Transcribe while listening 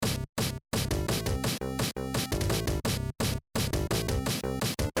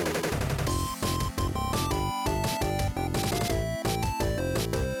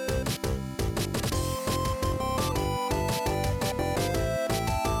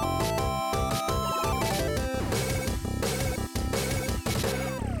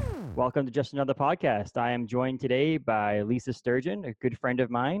Welcome to just another podcast. I am joined today by Lisa Sturgeon, a good friend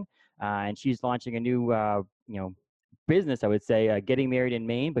of mine, and she's launching a new, business. I would say, getting married in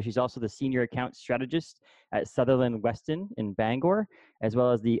Maine. But she's also the senior account strategist at Sutherland Weston in Bangor, as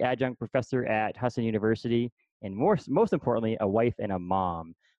well as the adjunct professor at Hudson University, and most importantly, a wife and a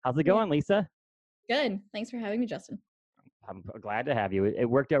mom. How's it Yeah. going, Lisa? Good. Thanks for having me, Justin. I'm glad to have you. It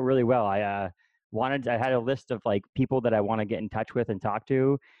worked out really well. I had a list of like people that I want to get in touch with and talk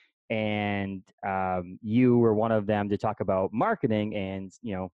to, and you were one of them to talk about marketing and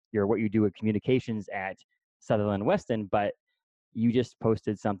what you do with communications at Sutherland Weston. But you just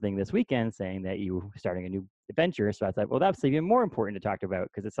posted something this weekend saying that you were starting a new adventure. So I thought, well, that's even more important to talk about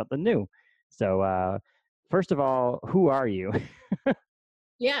because it's something new. So first of all, who are you?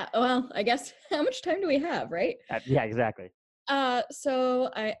 Yeah. Well, I guess how much time do we have, right? Yeah, exactly. So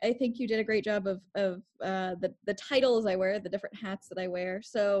I think you did a great job of the titles I wear, the different hats that I wear.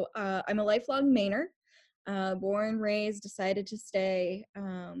 So I'm a lifelong Mainer, born, raised, decided to stay,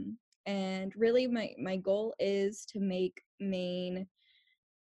 and really my goal is to make Maine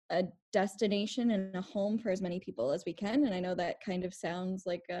a destination and a home for as many people as we can. And I know that kind of sounds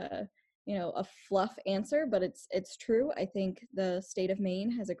like a fluff answer, but it's true. I think the state of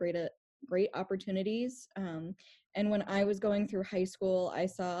Maine has a great opportunities. And when I was going through high school, I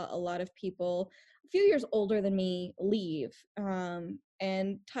saw a lot of people a few years older than me leave.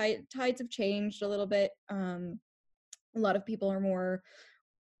 And tides have changed a little bit. A lot of people are more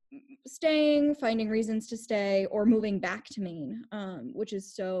staying, finding reasons to stay, or moving back to Maine, which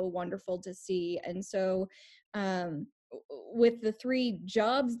is so wonderful to see. And so with the three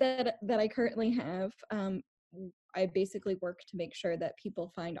jobs that I currently have, I basically work to make sure that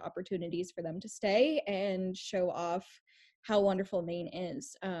people find opportunities for them to stay and show off how wonderful Maine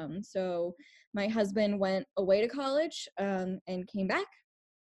is. So my husband went away to college and came back.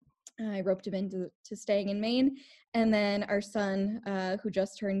 I roped him into staying in Maine. And then our son, who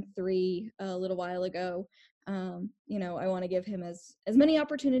just turned 3 a little while ago, I want to give him as many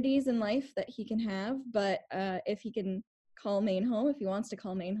opportunities in life that he can have. But if he can call Maine home, if he wants to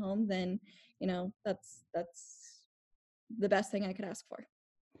call Maine home, then, that's the best thing I could ask for.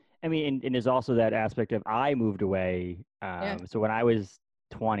 I mean, and there's also that aspect of I moved away. Yeah. So when I was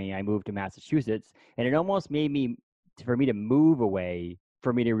 20, I moved to Massachusetts, and it almost made me, for me to move away,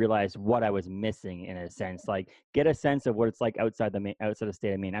 for me to realize what I was missing in a sense, like get a sense of what it's like outside the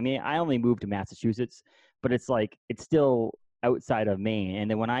state of Maine. I mean, I only moved to Massachusetts, but it's like it's still outside of Maine. And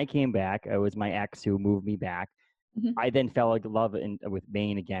then when I came back, it was my ex who moved me back. Mm-hmm. I then fell in love with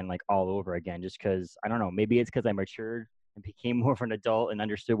Maine again, like all over again, just because I don't know. Maybe it's because I matured and became more of an adult and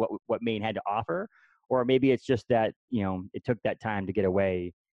understood what Maine had to offer, or maybe it's just that it took that time to get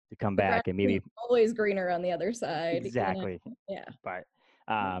away to come The grass back, and is maybe always greener on the other side. exactly. Yeah. But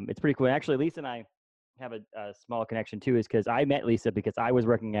it's pretty cool. And actually, Lisa and I have a small connection too, is because I met Lisa because I was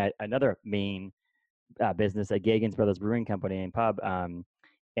working at another Maine business at Gagan's Brothers Brewing Company and Pub.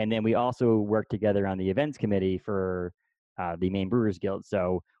 And then we also worked together on the events committee for the Maine Brewers Guild.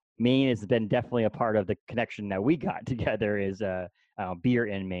 So Maine has been definitely a part of the connection that we got together is beer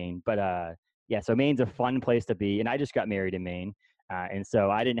in Maine. But yeah, so Maine's a fun place to be. And I just got married in Maine. And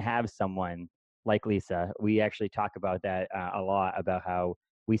so I didn't have someone like Lisa. We actually talk about that a lot, about how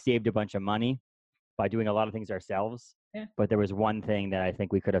we saved a bunch of money by doing a lot of things ourselves. Yeah. But there was one thing that I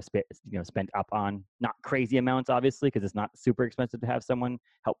think we could have spent up on, not crazy amounts, obviously, because it's not super expensive to have someone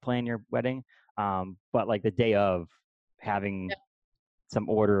help plan your wedding. But like the day of, having some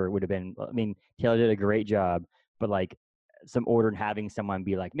order would have been, I mean, Taylor did a great job, but like some order and having someone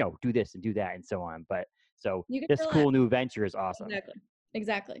be like, no, do this and do that and so on. But so this relax. cool new venture is awesome.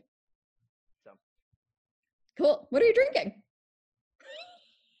 Exactly. So Cool. What are you drinking?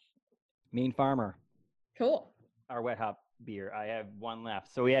 Maine Farmer. Cool. Our wet hop beer. I have one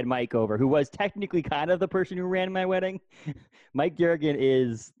left. So we had Mike over, who was technically kind of the person who ran my wedding. Mike Durgan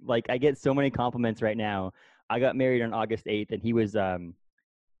is like, I get so many compliments right now. I got married on August 8th, and he was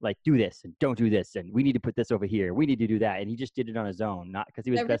like, do this and don't do this, and we need to put this over here. We need to do that. And he just did it on his own, not because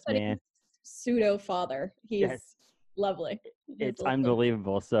he was best man. Pseudo father. He's lovely. It's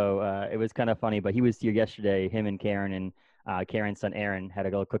unbelievable. So it was kind of funny, but he was here yesterday. Him and Karen and Karen's son Aaron had a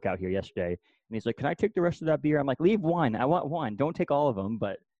little cookout here yesterday. And he's like, can I take the rest of that beer? I'm like, leave one. I want one. Don't take all of them.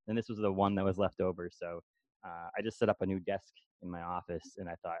 But then this was the one that was left over. So I just set up a new desk in my office, and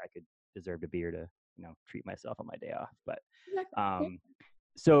I thought I could deserve a beer to, treat myself on my day off. But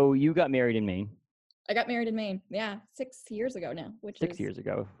so you got married in Maine. I got married in Maine. Yeah. 6 years ago now, which 6 years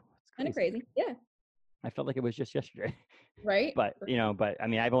ago. Kind of crazy. Yeah. I felt like it was just yesterday. Right. But I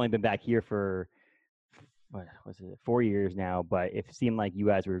mean, I've only been back here for what was it, 4 years now, but it seemed like you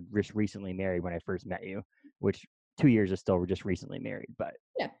guys were just recently married when I first met you, which 2 years is still just recently married. But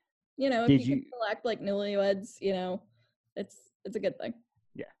Yeah. If did you can you? still act like newlyweds, it's a good thing.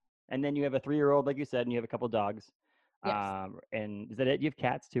 Yeah. And then you have a 3-year-old, like you said, and you have a couple dogs. Yes. And is that it? You have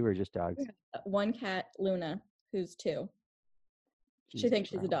cats too, or just dogs? We have one cat, Luna, who's 2. She Jesus thinks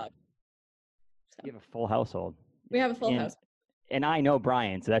she's a Christ. dog. So You have a full household. we have a full And house. and I know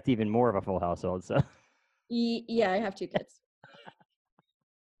Brian, so that's even more of a full household. So, Yeah, I have 2 kids.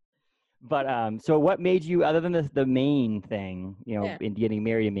 but so what made you, other than the main thing, Yeah. in getting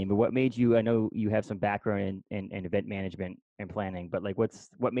married in Maine, but what made you? I know you have some background in event management and planning, but like,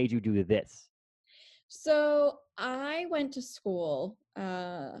 what made you do this? So I went to school.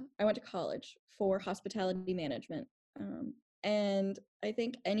 I went to college for hospitality management. And I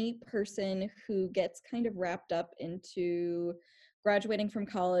think any person who gets kind of wrapped up into graduating from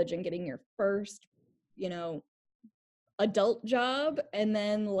college and getting your first, you know, adult job, and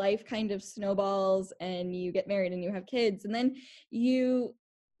then life kind of snowballs and you get married and you have kids, and then you,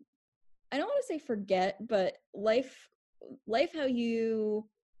 I don't want to say forget, but life how you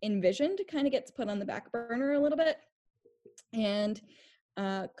envisioned kind of gets put on the back burner a little bit. And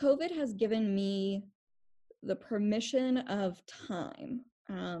COVID has given me the permission of time.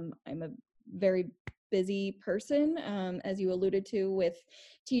 I'm a very busy person, as you alluded to, with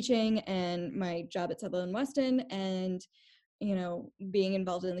teaching and my job at Sutherland Weston, and being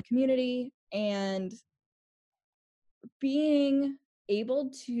involved in the community, and being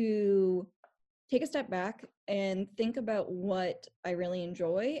able to take a step back and think about what I really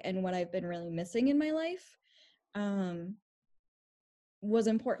enjoy and what I've been really missing in my life, um, was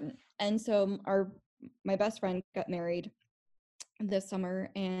important. And so my best friend got married this summer,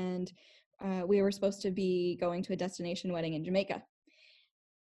 and we were supposed to be going to a destination wedding in Jamaica,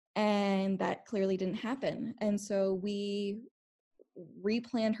 and that clearly didn't happen. And so we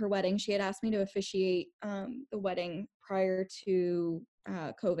replanned her wedding. She had asked me to officiate the wedding prior to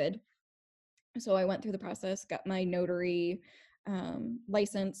COVID. So I went through the process, got my notary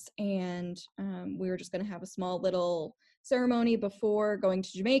license, and we were just going to have a small little ceremony before going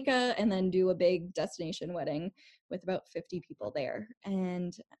to Jamaica, and then do a big destination wedding with about 50 people there.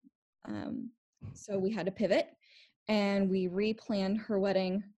 And so we had to pivot, and we replanned her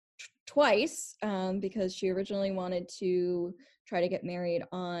wedding twice, because she originally wanted to try to get married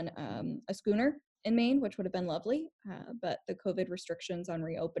on a schooner in Maine, which would have been lovely, but the COVID restrictions on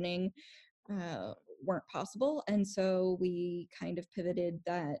reopening weren't possible. And so we kind of pivoted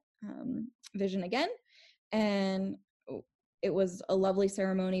that vision again. And it was a lovely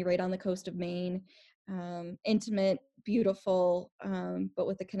ceremony right on the coast of Maine, intimate, beautiful, but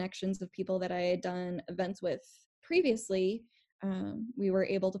with the connections of people that I had done events with previously, we were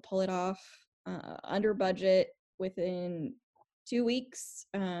able to pull it off under budget within 2 weeks.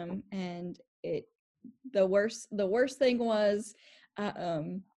 And the worst thing was,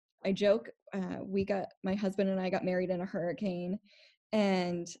 I joke, my husband and I got married in a hurricane,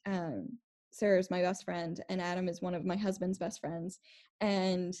 and Sarah's my best friend, and Adam is one of my husband's best friends,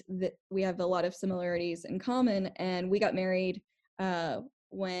 and we have a lot of similarities in common. And we got married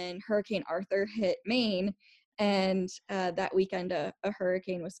when Hurricane Arthur hit Maine, and that weekend a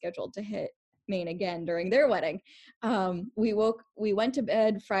hurricane was scheduled to hit Maine again during their wedding. We went to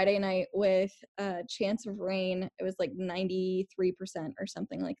bed Friday night with a chance of rain. It was like 93% or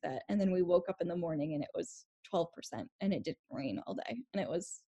something like that. And then we woke up in the morning and it was 12%, and it didn't rain all day. And it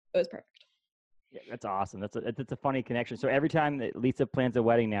was perfect. Yeah, that's awesome. That's a funny connection. So every time that Lisa plans a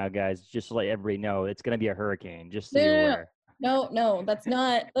wedding now, guys, just to let everybody know, it's going to be a hurricane, just so you're aware. No, that's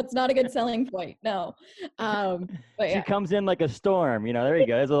not a good selling point. No. But She yeah. comes in like a storm, there you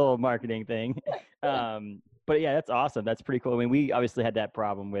go. There's a little marketing thing. But yeah, that's awesome. That's pretty cool. I mean, we obviously had that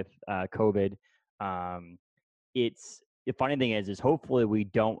problem with COVID. It's the funny thing is hopefully we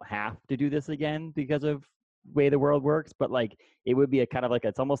don't have to do this again because of the way the world works. But like, it would be a kind of like,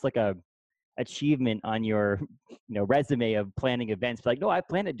 it's almost like a achievement on your resume of planning events. Like, no, I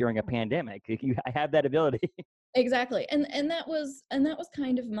planned it during a pandemic. I have that ability. Exactly. And that was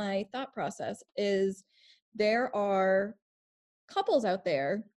kind of my thought process, is there are couples out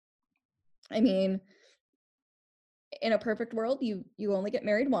there. I mean, in a perfect world, you only get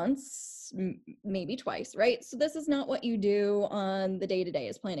married once, maybe twice, right? So this is not what you do on the day-to-day,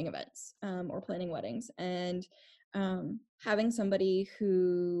 is planning events, or planning weddings. And having somebody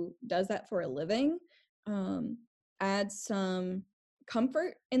who does that for a living adds some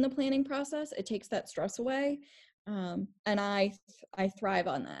comfort in the planning process. It takes that stress away. And I thrive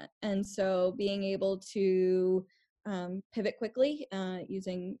on that. And so being able to pivot quickly,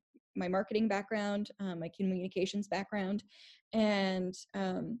 using my marketing background, my communications background, and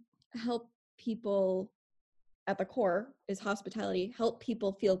help people at the core is hospitality, help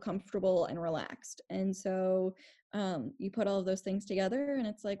people feel comfortable and relaxed. And so you put all of those things together and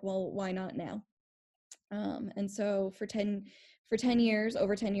it's like, well, why not now? And so for 10 years,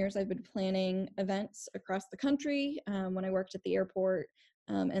 over 10 years, I've been planning events across the country when I worked at the airport,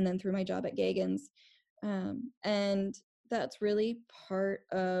 and then through my job at Gagan's. And that's really part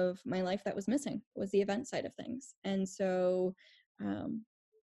of my life that was missing, was the event side of things. And so um,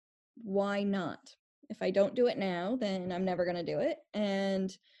 why not? If I don't do it now, then I'm never going to do it.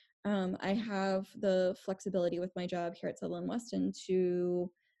 And I have the flexibility with my job here at Sutherland Weston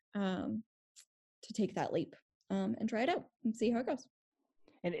um, to take that leap and try it out and see how it goes.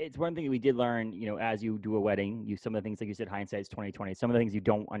 And it's one thing that we did learn, as you do a wedding, some of the things, like you said, hindsight's 2020. Some of the things you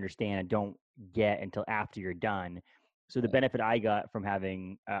don't understand and don't get until after you're done. So the benefit I got from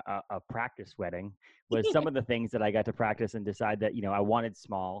having a practice wedding was some of the things that I got to practice and decide that, I wanted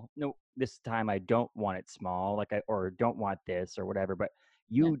small. No, this time I don't want it small, or don't want this or whatever. But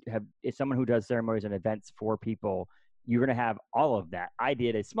Yeah. if someone who does ceremonies and events for people, you're going to have all of that. I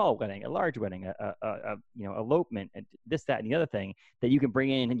did a small wedding, a large wedding, elopement, and this, that, and the other thing, that you can bring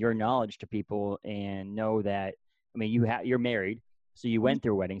in your knowledge to people and know that, you're married, so you went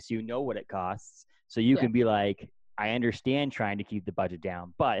through a wedding, so you know what it costs. So you Yeah. can be like, I understand trying to keep the budget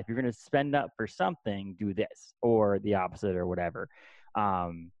down, but if you're going to spend up for something, do this or the opposite or whatever.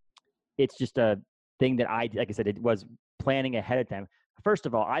 It's just a thing that like I said, it was planning ahead of time. First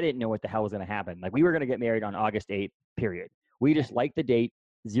of all, I didn't know what the hell was going to happen. Like, we were going to get married on August 8th, period. We Yeah. just liked the date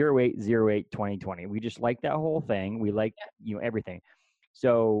 08/08/2020. We just liked that whole thing. We liked, everything.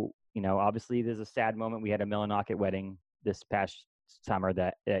 So, obviously there's a sad moment. We had a Millinocket wedding this past summer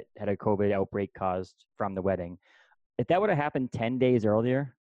that had a COVID outbreak caused from the wedding. If that would have happened 10 days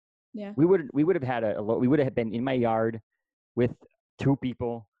earlier, Yeah. we would have had we would have been in my yard with two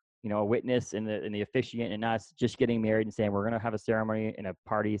people, a witness and the officiant and us just getting married and saying we're going to have a ceremony and a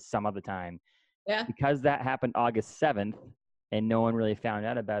party some other time. Yeah. Because that happened August 7th and no one really found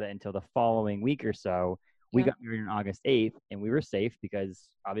out about it until the following week or so. We got married on August 8th and we were safe because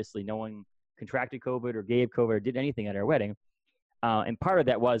obviously no one contracted COVID or gave COVID or did anything at our wedding. And part of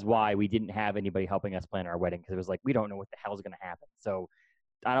that was why we didn't have anybody helping us plan our wedding, because it was like, we don't know what the hell's going to happen. So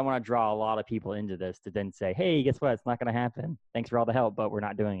I don't want to draw a lot of people into this to then say, hey, guess what? It's not going to happen. Thanks for all the help, but we're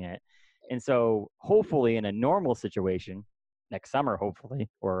not doing it. And so hopefully in a normal situation, next summer, hopefully,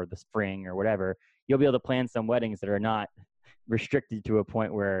 or the spring or whatever, you'll be able to plan some weddings that are not restricted to a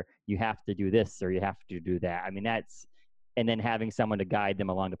point where you have to do this or you have to do that. And then having someone to guide them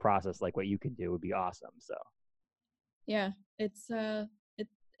along the process, like what you can do, would be awesome. So. Yeah. It's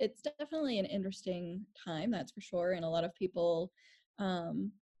definitely an interesting time, that's for sure. And a lot of people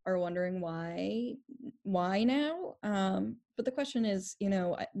are wondering why now. But the question is,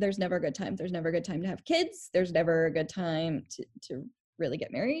 there's never a good time. There's never a good time to have kids. There's never a good time to really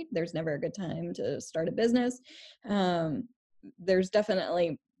get married. There's never a good time to start a business. There's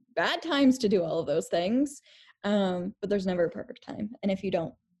definitely bad times to do all of those things. But there's never a perfect time. And if you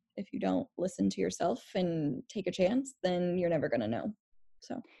don't listen to yourself and take a chance, then you're never going to know.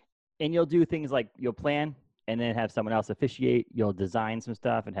 So. And you'll do things like you'll plan and then have someone else officiate. You'll design some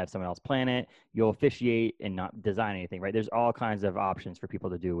stuff and have someone else plan it. You'll officiate and not design anything, right? There's all kinds of options for people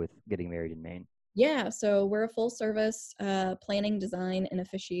to do with getting married in Maine. Yeah, so we're a full service planning, design, and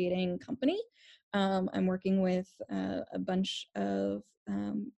officiating company. I'm working with a bunch of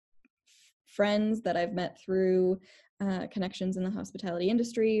friends that I've met through connections in the hospitality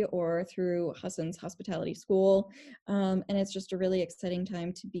industry or through Hassan's Hospitality School. And it's just a really exciting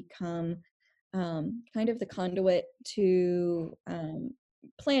time to become kind of the conduit to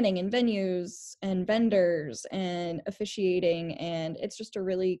planning and venues and vendors and officiating. And it's just a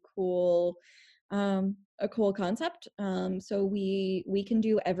really cool concept. So we can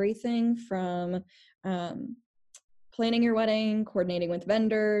do everything from planning your wedding, coordinating with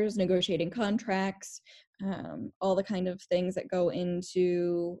vendors, negotiating contracts, all the kind of things that go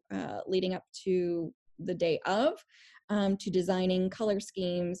into leading up to the day of, to designing color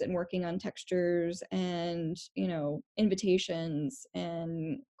schemes and working on textures and, invitations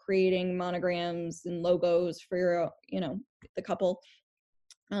and creating monograms and logos for your, the couple,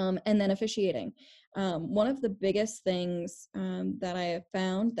 and then officiating. One of the biggest things that I have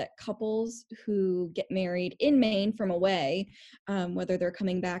found that couples who get married in Maine from away, whether they're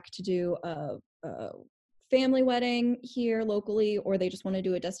coming back to do a family wedding here locally or they just want to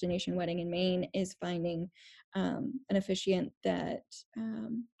do a destination wedding in Maine, is finding an officiant that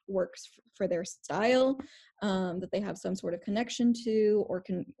works for their style, that they have some sort of connection to,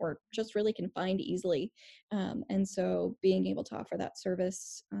 or just really can find easily. And so being able to offer that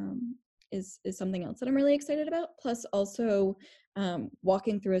service is something else that I'm really excited about. Plus also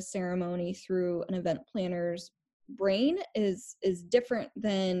walking through a ceremony through an event planner's brain is different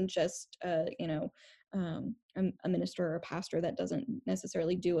than just a minister or a pastor that doesn't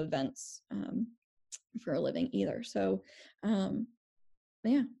necessarily do events for a living either. So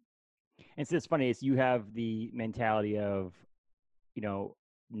yeah. And so it's funny is you have the mentality of, you know,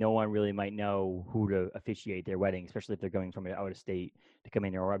 no one really might know who to officiate their wedding, especially if they're going from out of state to come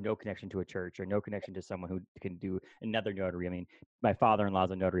in there or have no connection to a church or no connection to someone who can do another notary. I mean, my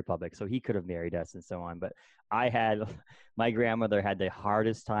father-in-law's a notary public, so he could have married us and so on. But I had, my grandmother had the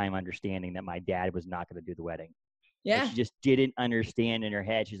hardest time understanding that my dad was not going to do the wedding. Like, Yeah. she just didn't understand in her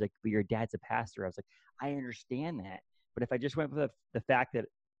head. She's like, but your dad's a pastor. I was like, I understand that. But if I just went with the fact that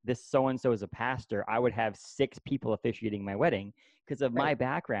this so-and-so is a pastor, I would have 6 people officiating my wedding because of my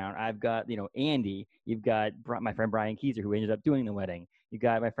background. I've got, you know, Andy, you've got my friend Brian Keyser, who ended up doing the wedding. You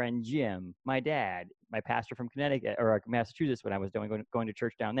got my friend Jim, my dad, my pastor from Connecticut or Massachusetts when I was going to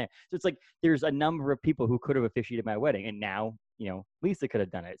church down there. So it's like there's a number of people who could have officiated my wedding, and now, you know, Lisa could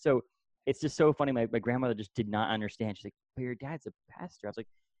have done it. So it's just so funny. My grandmother just did not understand. She's like, but your dad's a pastor. I was like,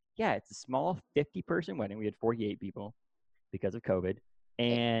 yeah, it's a small 50-person wedding. We had 48 people because of COVID.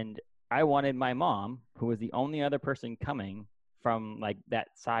 And I wanted my mom, who was the only other person coming from like that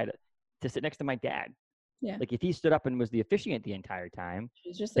side, to sit next to my dad. Yeah. Like if he stood up and was the officiant the entire time,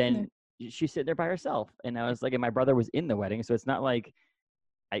 She's just then she's sitting there by herself. And I was like, and my brother was in the wedding. So it's not like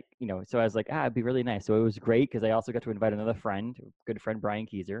so I was like, it'd be really nice. So it was great because I also got to invite another friend, good friend, Brian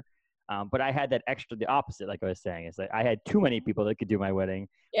Keyser. But I had that extra, the opposite, like I was saying. It's like I had too many people that could do my wedding.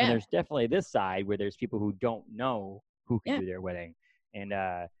 Yeah. And there's definitely this side where there's people who don't know who can do their wedding. And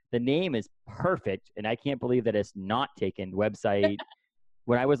the name is perfect. And I can't believe that it's not taken. Website.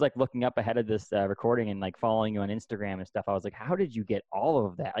 When I was like looking up ahead of this recording and like following you on Instagram and stuff, I was like, how did you get all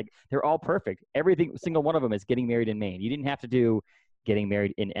of that? Like they're all perfect. Everything, single one of them is getting married in Maine. You didn't have to do getting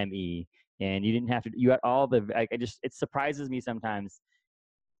married in ME. And you didn't have to, you got all the, it surprises me sometimes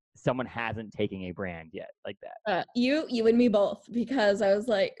someone hasn't taken a brand yet like that. You and me both, because I was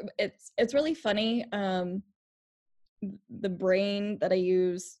like, it's really funny. The brain that I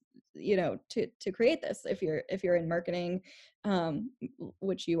use, to create this. If you're in marketing,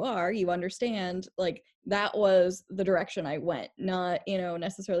 which you are, you understand, like that was the direction I went, not,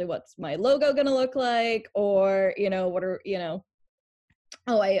 necessarily what's my logo going to look like, or, what are,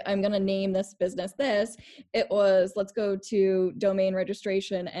 I'm going to name this business this. It was, let's go to domain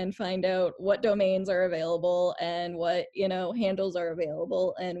registration and find out what domains are available and what, handles are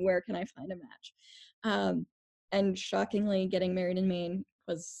available and where can I find a match. And shockingly, getting married in Maine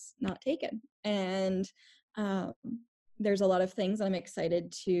was not taken. And there's a lot of things I'm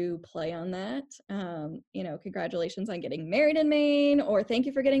excited to play on that. Congratulations on getting married in Maine, or thank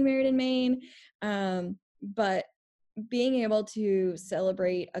you for getting married in Maine. But being able to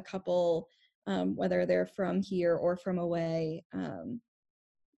celebrate a couple, whether they're from here or from away,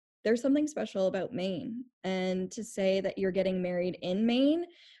 there's something special about Maine. And to say that you're getting married in Maine,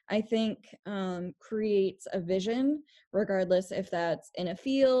 I think creates a vision, regardless if that's in a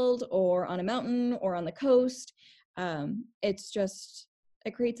field or on a mountain or on the coast. It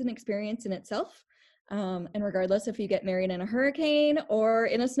creates an experience in itself. And regardless if you get married in a hurricane or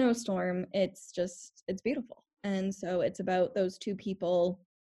in a snowstorm, it's beautiful. And so it's about those two people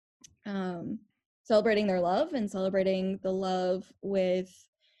celebrating their love and celebrating the love with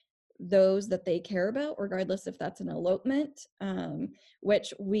those that they care about, regardless if that's an elopement,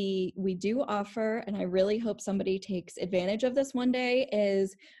 which we do offer. And I really hope somebody takes advantage of this one day,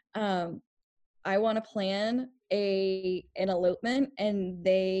 is I want to plan an elopement, and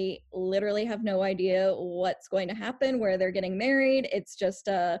they literally have no idea what's going to happen, where they're getting married. It's just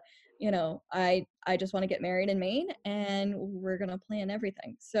I just want to get married in Maine, and we're going to plan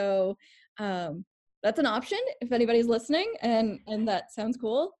everything. So that's an option if anybody's listening, and that sounds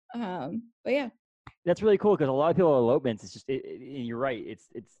cool. But yeah, that's really cool because a lot of people elopements. It's just you're right. It's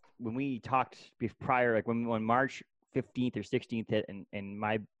when we talked prior, like when March 15th or 16th hit, and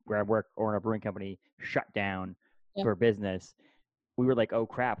where I work or in a brewing company shut down for business, we were like, oh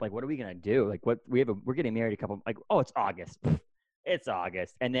crap, like what are we gonna do? Like we're getting married it's August. It's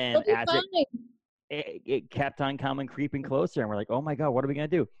August. And then as it kept on coming, creeping closer, and we're like, oh my God, what are we gonna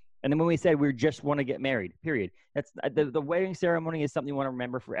do? And then when we said we just want to get married, period. That's the wedding ceremony is something you want to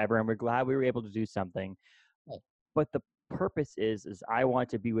remember forever, and we're glad we were able to do something. But the purpose is I want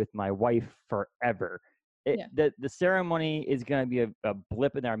to be with my wife forever. Yeah. The ceremony is going to be a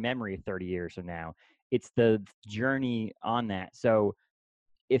blip in our memory 30 years from now. It's the journey on that. So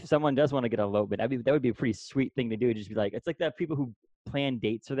if someone does want to get a elopement, that would be a pretty sweet thing to do. Just be like, it's like the people who plan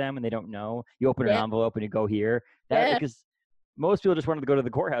dates for them and they don't know. You open an Yeah. envelope and you go here. That Yeah. because most people just wanted to go to the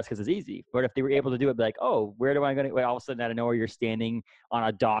courthouse because it's easy. But if they were able to do it, be like, oh, where do I go? All of a sudden, out of nowhere, you're standing on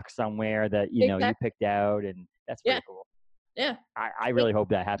a dock somewhere that you Exactly. picked out, and that's Yeah. pretty cool. Yeah. I really hope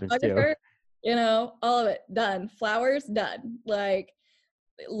that happens too. Photographer, all of it done. Flowers done. Like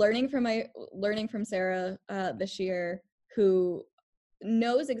learning from Sarah this year, who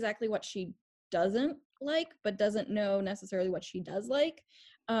knows exactly what she doesn't like, but doesn't know necessarily what she does like.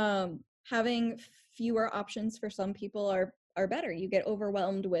 Having fewer options for some people are better. You get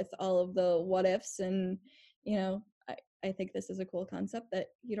overwhelmed with all of the what ifs, and I think this is a cool concept that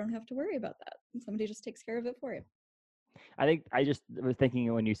you don't have to worry about that. Somebody just takes care of it for you. I think I just was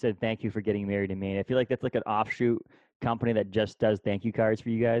thinking when you said thank you for getting married in Maine. I feel like that's like an offshoot company that just does thank you cards for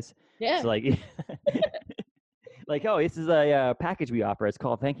you guys. Yeah. So like, like, oh, this is a package we offer. It's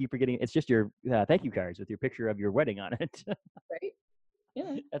called thank you for getting. It's just your thank you cards with your picture of your wedding on it. Right.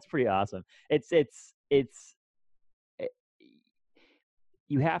 Yeah. That's pretty awesome. It's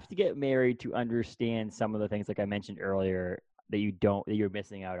you have to get married to understand some of the things like I mentioned earlier that you're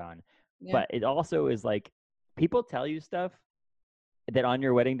missing out on. Yeah. But it also is like people tell you stuff that on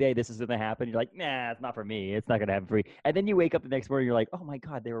your wedding day, this is going to happen. You're like, nah, it's not for me. It's not going to happen for me. And then you wake up the next morning, you're like, oh my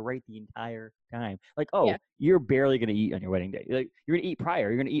God, they were right the entire time. Like, Yeah. oh, you're barely going to eat on your wedding day. Like, you're going to eat prior.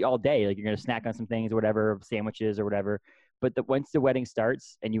 You're going to eat all day. Like, you're going to snack on some things or whatever, sandwiches or whatever. But once the wedding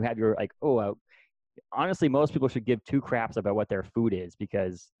starts and you have your, like, honestly, most people should give two craps about what their food is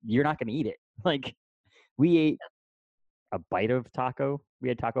because you're not going to eat it. Like, we ate a bite of taco. We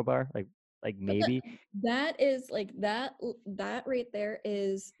had taco bar, like But maybe. that is like that right there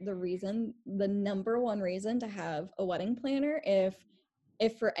is the number one reason to have a wedding planner. If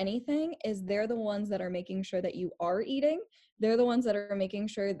for anything, is they're the ones that are making sure that you are eating. They're the ones that are making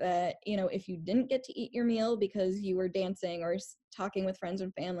sure that, if you didn't get to eat your meal because you were dancing or talking with friends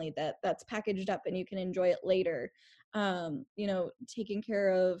and family, that's packaged up and you can enjoy it later. Taking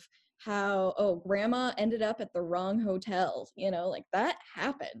care of how, grandma ended up at the wrong hotel, like that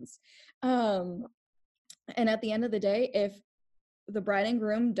happens. And at the end of the day, if the bride and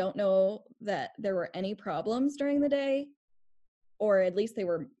groom don't know that there were any problems during the day, or at least they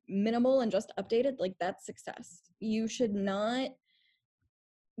were minimal and just updated, like that's success. You should not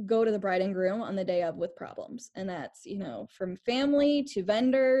go to the bride and groom on the day of with problems. And that's, from family to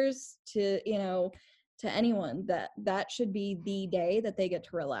vendors to anyone, that should be the day that they get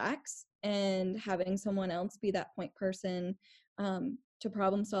to relax, and having someone else be that point person to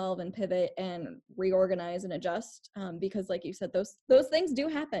problem solve and pivot and reorganize and adjust, because like you said, those things do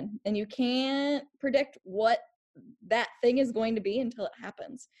happen and you can't predict what that thing is going to be until it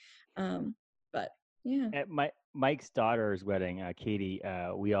happens. But yeah. At Mike's daughter's wedding, Katie,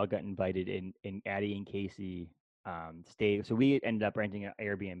 we all got invited in Addie and Casey stayed. So we ended up renting an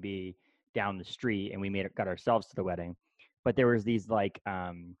Airbnb down the street, and we got ourselves to the wedding. But there was these like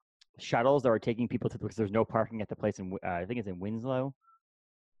shuttles that were taking people to because there's no parking at the place in I think it's in Winslow.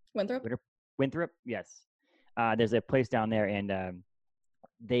 Winthrop? Winthrop, yes. There's a place down there, and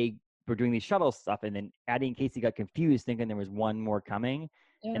they were doing these shuttle stuff, and then Addie and Casey got confused, thinking there was one more coming.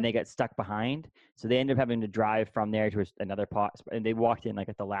 Yeah. And they got stuck behind. So they ended up having to drive from there to another pot. And they walked in like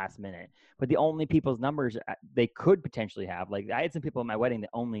at the last minute. But the only people's numbers they could potentially have, like I had some people at my wedding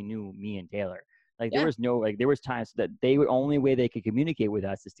that only knew me and Taylor. Like there was no, like there was times that only way they could communicate with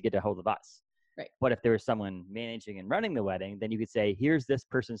us is to get a hold of us. Right. But if there was someone managing and running the wedding, then you could say, here's this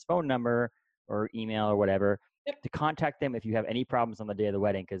person's phone number or email or whatever. To contact them if you have any problems on the day of the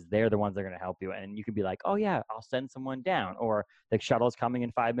wedding, because they're the ones that are going to help you. And you can be like, oh yeah, I'll send someone down, or the shuttle's coming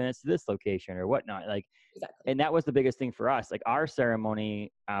in 5 minutes to this location or whatnot. Like, exactly. And that was the biggest thing for us. Like our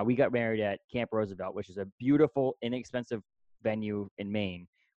ceremony, we got married at Camp Roosevelt, which is a beautiful, inexpensive venue in Maine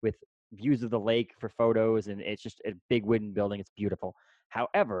with views of the lake for photos. And it's just a big wooden building. It's beautiful.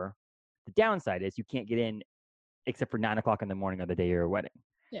 However, the downside is you can't get in except for 9 o'clock in the morning of the day of your wedding.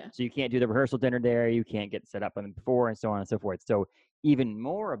 Yeah. So you can't do the rehearsal dinner there. You can't get set up on before and so on and so forth. So even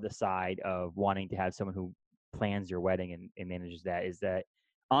more of the side of wanting to have someone who plans your wedding and manages that is that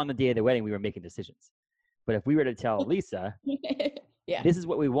on the day of the wedding, we were making decisions. But if we were to tell Lisa, this is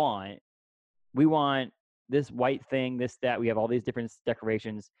what we want this white thing, this, that, we have all these different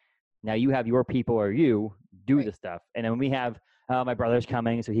decorations. Now you have your people or you do the stuff. And then we have my brother's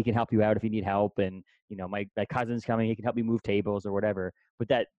coming, so he can help you out if you need help. And, my cousin's coming, he can help you move tables or whatever.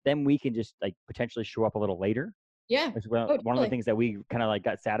 But then we can just like potentially show up a little later Yeah. Which Oh, one of the totally. things that we kind of like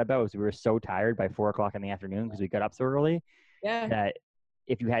got sad about was we were so tired by 4 o'clock in the afternoon because we got up so early Yeah. that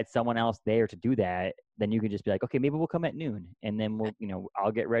if you had someone else there to do that, then you could just be like, okay, maybe we'll come at noon, and then we'll,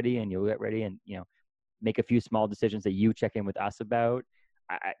 I'll get ready and you'll get ready, and make a few small decisions that you check in with us about.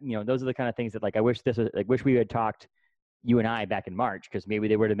 Those are the kind of things that like I wish this was like wish we had talked, you and I, back in March, because maybe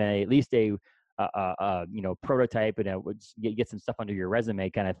they would have been at least a prototype, and it would get some stuff under your resume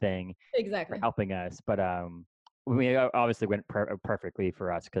kind of thing for Exactly. helping us. But we obviously went perfectly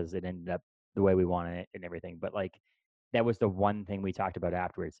for us because it ended up the way we wanted it and everything. But like that was the one thing we talked about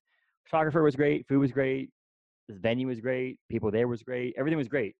afterwards. Photographer was great, food was great, the venue was great, people there was great, everything was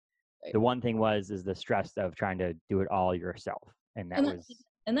great. Right. The one thing is the stress of trying to do it all yourself, and that And was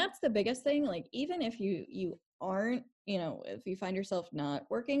and that's the biggest thing. Like, even if you aren't, if you find yourself not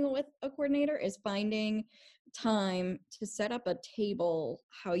working with a coordinator, is finding time to set up a table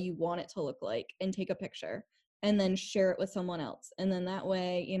how you want it to look like and take a picture and then share it with someone else. And then that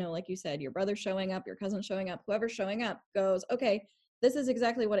way, like you said, your brother showing up, your cousin showing up, whoever's showing up goes, okay, this is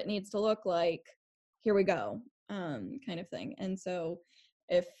exactly what it needs to look like. Here we go. Kind of thing. And so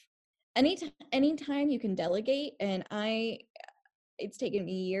if anytime you can delegate, and it's taken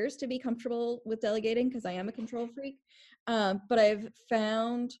me years to be comfortable with delegating because I am a control freak. But I've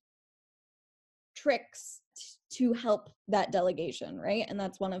found tricks to help that delegation, right? And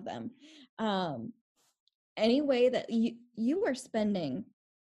that's one of them. Um, any way that you are spending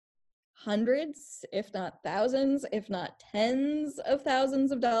hundreds, if not thousands, if not tens of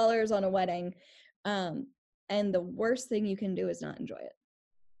thousands of dollars on a wedding, um, and the worst thing you can do is not enjoy it.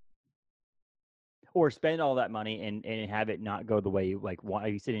 or spend all that money and have it not go the way you like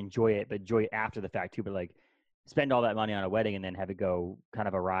want. You said enjoy it, but enjoy it after the fact too. But like spend all that money on a wedding and then have it go kind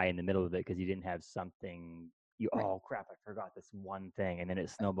of awry in the middle of it because you didn't have something. Right. Oh crap, I forgot this one thing, and then it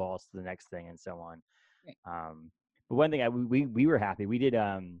snowballs to the next thing and so on. Right. But one thing we were happy we did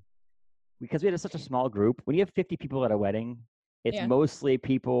because we had such a small group. When you have 50 people at a wedding, it's Yeah. mostly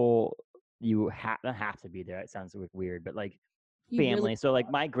people you have to be there. It sounds weird, but like You really. family. So like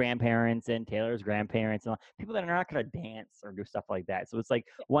my grandparents and Taylor's grandparents and people that are not going to dance or do stuff like that. So it's like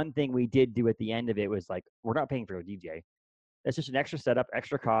one thing we did do at the end of it was like, we're not paying for a DJ. That's just an extra setup,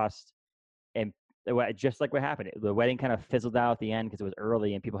 extra cost. And just like what happened, the wedding kind of fizzled out at the end because it was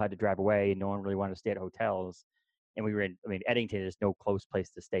early and people had to drive away and no one really wanted to stay at hotels. And we were in, Eddington is no close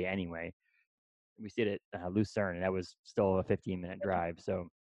place to stay anyway. We stayed at Lucerne, and that was still a 15-minute drive. So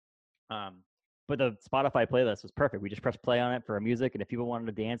um, but the Spotify playlist was perfect. We just pressed play on it for our music, and if people wanted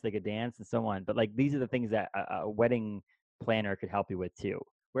to dance, they could dance and so on. But like these are the things that a wedding planner could help you with too.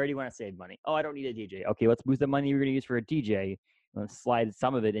 Where do you want to save money? Oh, I don't need a DJ. Okay, let's move the money you're going to use for a DJ. Let's slide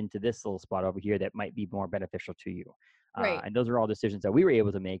some of it into this little spot over here that might be more beneficial to you. Right. And those are all decisions that we were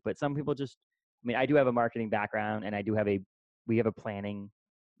able to make. But some people just, I do have a marketing background, and we have a planning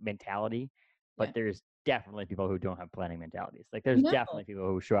mentality, but Yeah. there's definitely people who don't have planning mentalities. Like there's No. definitely people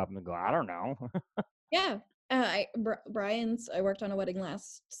who show up and go, I don't know. Yeah. Brian's, I worked on a wedding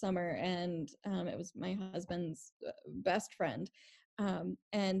last summer, and it was my husband's best friend.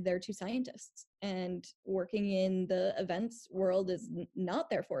 And they're two scientists, and working in the events world is not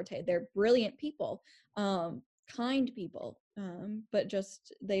their forte. They're brilliant people, kind people, but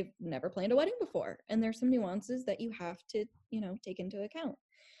just they've never planned a wedding before. And there's some nuances that you have to, take into account.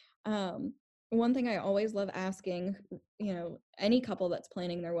 Um, One thing I always love asking, any couple that's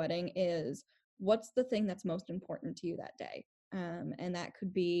planning their wedding is, what's the thing that's most important to you that day? And that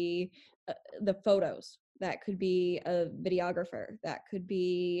could be the photos, that could be a videographer, that could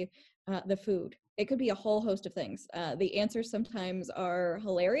be the food. It could be a whole host of things. The answers sometimes are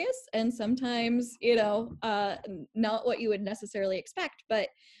hilarious, and sometimes, not what you would necessarily expect, but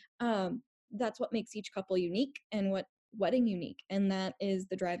that's what makes each couple unique and what wedding unique. And that is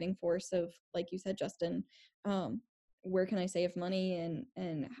the driving force of, like you said, Justin, where can I save money,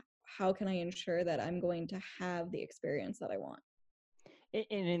 and how can I ensure that I'm going to have the experience that I want? And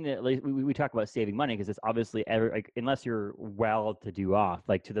in the, like, we talk about saving money because it's obviously like unless you're well to do off,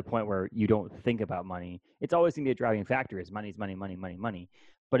 like to the point where you don't think about money, it's always going to be a driving factor. Is money's money, money, money, money.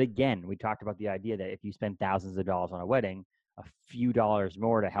 But again, we talked about the idea that if you spend thousands of dollars on a wedding, a few dollars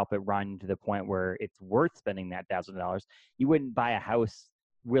more to help it run to the point where it's worth spending that $1,000, you wouldn't buy a house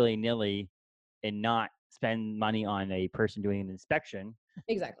willy nilly and not spend money on a person doing an inspection,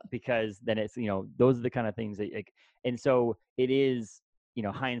 Exactly. because then it's, those are the kind of things that like, and so it is,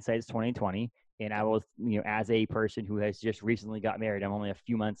 hindsight is 2020. And I will, as a person who has just recently got married, I'm only a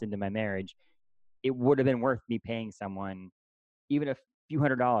few months into my marriage. It would have been worth me paying someone even a few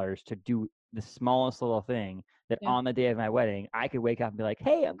 $100s to do the smallest little thing that Yeah. on the day of my wedding, I could wake up and be like,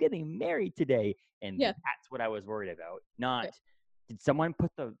 hey, I'm getting married today. And Yeah. that's what I was worried about. Not, Right. did someone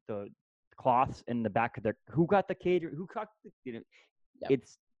put the cloths in the back of their, who got the cater, who cooked, Yep.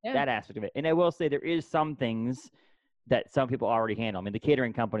 it's Yeah. that aspect of it. And I will say there is some things that some people already handle. I mean, the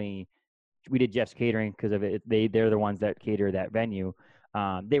catering company, we did Jeff's Catering because of it. They're the ones that cater that venue.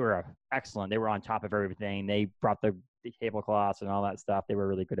 They were excellent. They were on top of everything. They brought the tablecloths and all that stuff. They were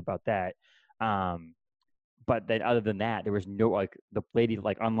really good about that. But then other than that, there was no, like, the lady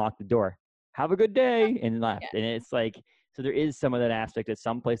like unlocked the door, have a good day, and left. Yeah. And it's like, so there is some of that aspect that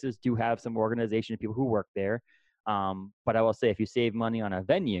some places do have some organization of people who work there. But I will say, if you save money on a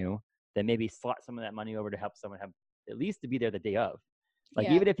venue, then maybe slot some of that money over to help someone have at least to be there the day of. Like,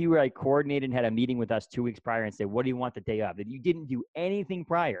 Yeah. even if you were like coordinated and had a meeting with us 2 weeks prior and say, what do you want the day of? That you didn't do anything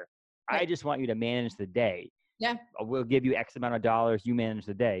prior. Right. I just want you to manage the day. Yeah. We'll give you X amount of dollars. You manage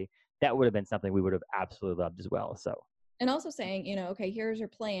the day. That would have been something we would have absolutely loved as well. So, And also saying, okay, here's your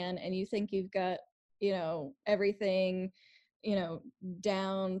plan, and you think you've got, everything,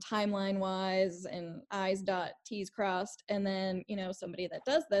 down timeline wise and I's dot T's crossed. And then, somebody that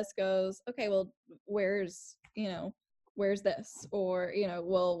does this goes, okay, well, where's this? Or,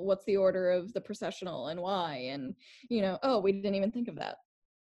 well, what's the order of the processional and why? And, oh, we didn't even think of that.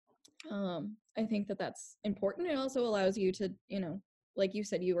 I think that that's important. It also allows you to, like you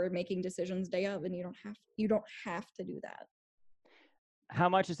said, you were making decisions day of, and you don't have to do that. how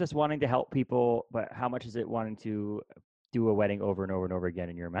much is this wanting to help people, but how much is it wanting to do a wedding over and over and over again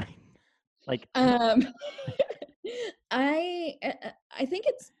in your mind? Like, Um, I think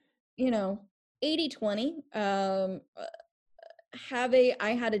it's 80-20. I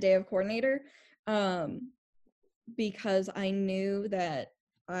had a day of coordinator, because I knew that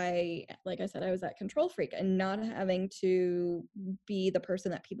like I said, I was that control freak, and not having to be the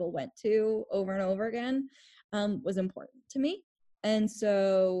person that people went to over and over again was important to me. And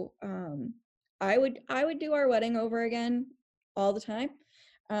so I would do our wedding over again all the time.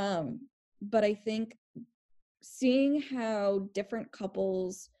 But I think seeing how different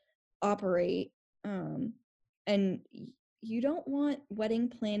couples operate, and you don't want wedding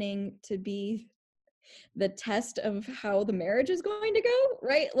planning to be the test of how the marriage is going to go,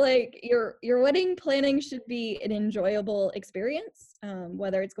 right? Like your wedding planning should be an enjoyable experience,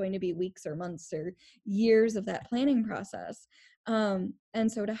 whether it's going to be weeks or months or years of that planning process. And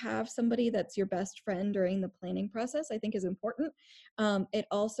so to have somebody that's your best friend during the planning process, I think, is important. It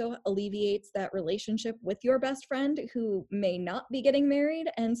also alleviates that relationship with your best friend who may not be getting married,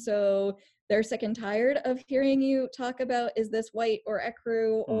 and so they're sick and tired of hearing you talk about, is this white or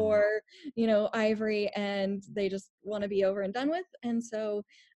ecru or ivory, and they just want to be over and done with. And so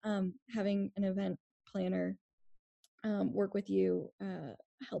having an event planner work with you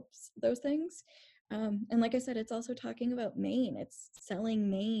helps those things. And like I said, it's also talking about Maine. It's selling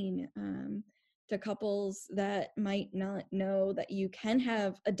Maine to couples that might not know that you can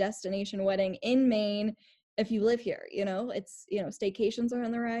have a destination wedding in Maine if you live here. It's, staycations are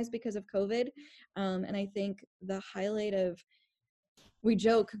on the rise because of COVID. And I think the highlight of, we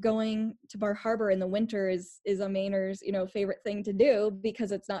joke, going to Bar Harbor in the winter is a Mainer's, favorite thing to do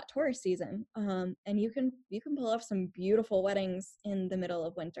because it's not tourist season. And you can pull off some beautiful weddings in the middle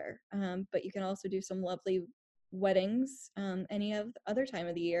of winter. But you can also do some lovely weddings any of the other time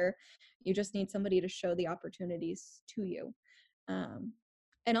of the year. You just need somebody to show the opportunities to you.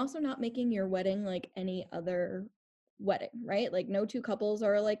 And also not making your wedding like any other wedding, right? Like no two couples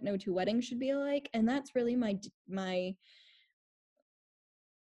are alike, no two weddings should be alike. And that's really my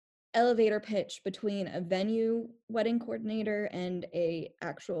elevator pitch between a venue wedding coordinator and a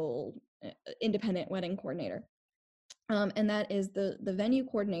actual independent wedding coordinator. And that is the venue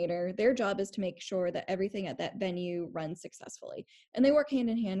coordinator. Their job is to make sure that everything at that venue runs successfully, and they work hand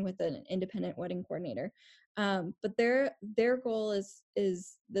in hand with an independent wedding coordinator. But their goal is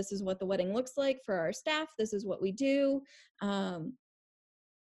this is what the wedding looks like for our staff. This is what we do.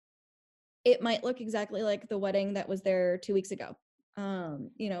 It might look exactly like the wedding that was there 2 weeks ago.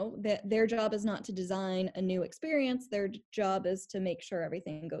 Their job is not to design a new experience. Their job is to make sure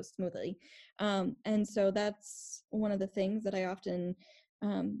everything goes smoothly. And so that's one of the things that I often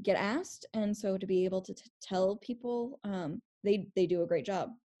get asked. And so to be able to tell people, they do a great job,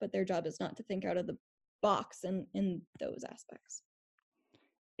 but their job is not to think out of the box in those aspects.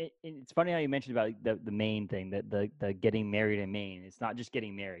 It's funny how you mentioned about the Maine thing, that the getting married in Maine. It's not just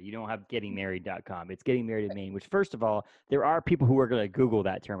getting married. You don't have gettingmarried.com. It's getting married in Maine, which, first of all, there are people who are going to Google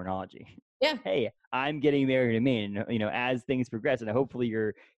that terminology. Yeah. Hey, I'm getting married in Maine. As things progress, and hopefully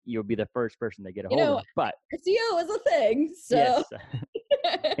you'll be the first person to get a hold of it. But SEO is a thing. So yes,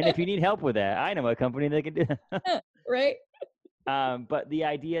 And if you need help with that, I know a company that can do that. Right? But the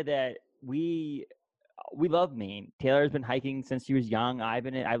idea that we love Maine. Taylor's been hiking since she was young. I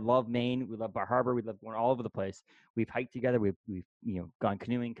love Maine. We love Bar Harbor. We love going all over the place. We've hiked together. We've gone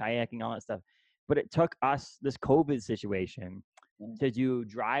canoeing, kayaking, all that stuff. But it took us this COVID situation Yeah. to do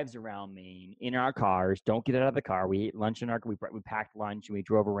drives around Maine in our cars. Don't get out of the car. We ate lunch in our. We packed lunch and we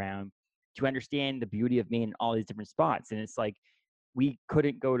drove around to understand the beauty of Maine and all these different spots. And it's like we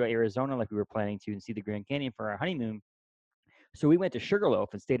couldn't go to Arizona like we were planning to and see the Grand Canyon for our honeymoon. So we went to Sugarloaf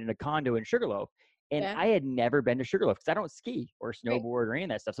and stayed in a condo in Sugarloaf. And Yeah. I had never been to Sugarloaf because I don't ski or Right. snowboard or any of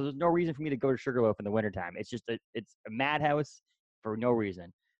that stuff. So there's no reason for me to go to Sugarloaf in the wintertime. It's just it's a madhouse for no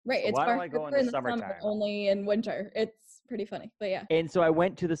reason. Right. So It's why don't Bar I go in Harbor the in the summer, summertime? only in winter. It's pretty funny, but yeah. And so I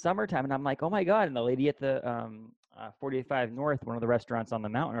went to the summertime and I'm like, oh my God. And the lady at the 45 North, one of the restaurants on the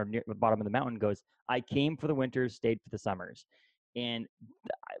mountain or near the bottom of the mountain goes, I came for the winters, stayed for the summers. And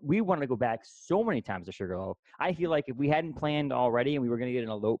we wanted to go back so many times to Sugarloaf. I feel like if we hadn't planned already and we were going to get an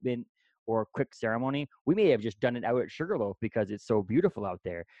elopement or a quick ceremony, we may have just done it out at Sugarloaf because it's so beautiful out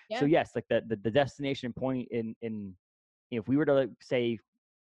there. So Yeah. yes, like the destination point in if we were to say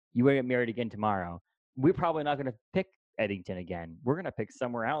you want to get married again tomorrow, we're probably not going to pick Eddington again. We're going to pick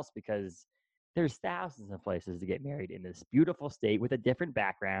somewhere else because there's thousands of places to get married in this beautiful state with a different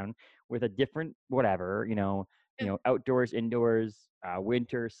background, with a different whatever, Yeah. outdoors, indoors,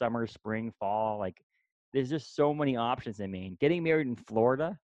 winter, summer, spring, fall. Like there's just so many options in Maine. Getting married in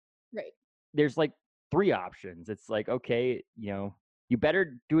Florida, Right. there's like 3 options. It's like, okay, you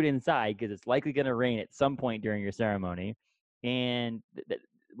better do it inside because it's likely going to rain at some point during your ceremony. And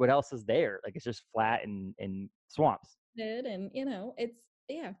what else is there? Like it's just flat and swamps. And it's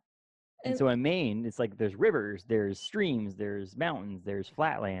yeah. And And so in Maine, it's like there's rivers, there's streams, there's mountains, there's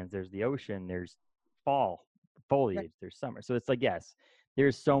flatlands, there's the ocean, there's fall right. foliage, there's summer. So it's like, yes,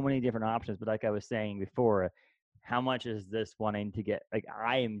 there's so many different options. But like I was saying before, how much is this wanting to get? Like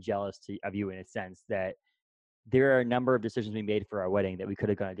I am jealous of you in a sense that there are a number of decisions we made for our wedding that we could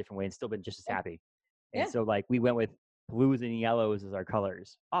have gone a different way and still been just as Yeah. happy. And Yeah. so like we went with blues and yellows as our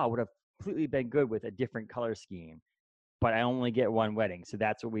colors. Oh, would have completely been good with a different color scheme, but I only get one wedding. So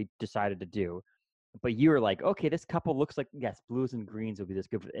that's what we decided to do. But you were like, okay, this couple looks like, yes, blues and greens would be this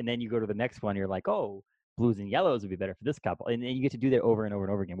good. And then you go to the next one, you're like, oh, blues and yellows would be better for this couple. And then you get to do that over and over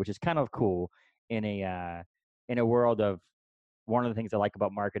and over again, which is kind of cool in a world of one of the things I like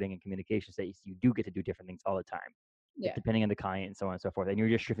about marketing and communications that you do get to do different things all the time, Yeah. depending on the client and so on and so forth. And you're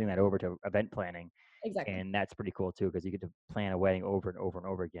just shifting that over to event planning. Exactly. And that's pretty cool too, because you get to plan a wedding over and over and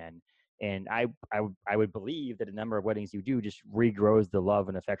over again. And I would believe that a number of weddings you do just regrows the love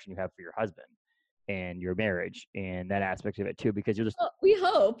and affection you have for your husband and your marriage and that aspect of it too, because you're just, Well, we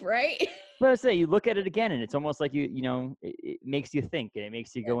hope, right? let's say you look at it again and it's almost like it makes you think and it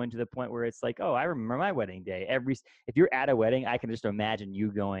makes you Yeah. go into the point where it's like, oh, I remember my wedding day. If you're at a wedding, I can just imagine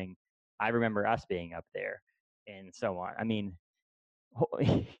you going, I remember us being up there and so on. I mean,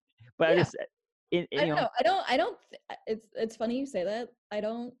 but I Yeah. just, I don't know. It's funny you say that. I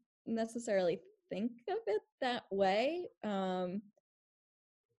don't necessarily think of it that way.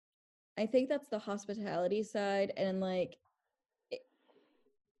 I think that's the hospitality side, and like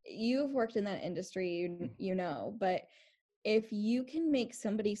you've worked in that industry, but if you can make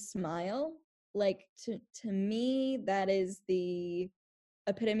somebody smile, like to me that is the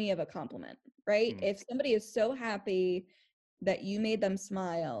epitome of a compliment, right? If somebody is so happy that you made them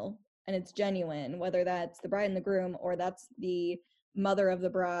smile and it's genuine, whether that's the bride and the groom or that's the mother of the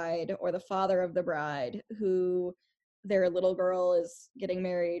bride or the father of the bride who their little girl is getting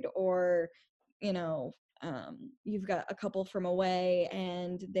married, or you know you've got a couple from away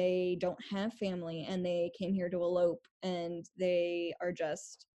and they don't have family and they came here to elope and they are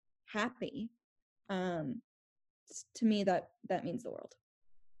just happy. To me that means the world.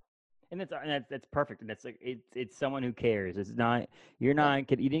 And that's perfect. And it's like it's someone who cares. It's not you Yeah.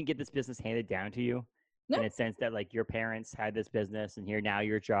 didn't get this business handed down to you No. in a sense that like your parents had this business and here now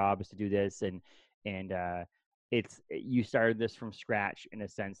your job is to do this and it's you started this from scratch in a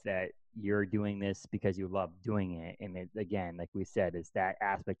sense that you're doing this because you love doing it. And it, again, like we said, is that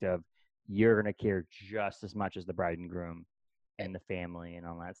aspect of you're gonna care just as much as the bride and groom Right. and the family and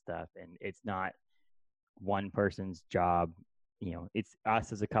all that stuff. And it's not one person's job. It's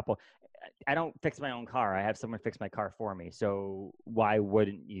us as a couple. I don't fix my own car. I have someone fix my car for me. So why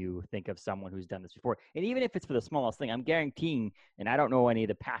wouldn't you think of someone who's done this before? And even if it's for the smallest thing, I'm guaranteeing, and I don't know any of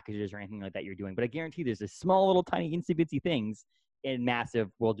the packages or anything like that you're doing, but I guarantee there's this small little tiny insy bitsy things in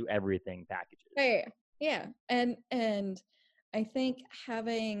massive we'll do everything packages. Hey, yeah. And I think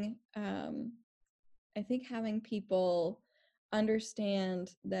having I think having people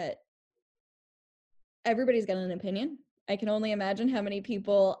understand that everybody's got an opinion. I can only imagine how many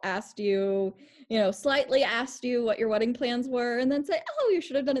people asked you, slightly asked you what your wedding plans were, and then say, oh, you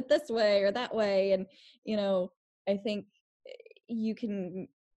should have done it this way or that way. And, I think you can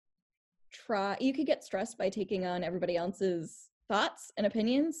you could get stressed by taking on everybody else's thoughts and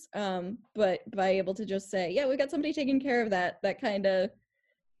opinions. But by able to just say, yeah, we got somebody taking care of that kind of,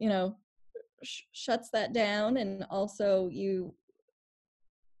 shuts that down. And also you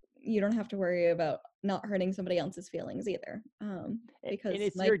don't have to worry about not hurting somebody else's feelings either. Because and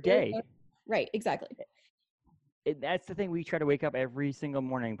it's your day. Right, exactly. That's the thing. We try to wake up every single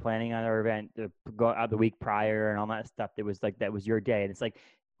morning planning on our event to go out the week prior and all that stuff. That was like, that was your day. And it's like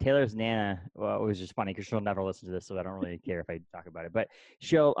Taylor's Nana, well, it was just funny because she'll never listen to this, so I don't really care if I talk about it, but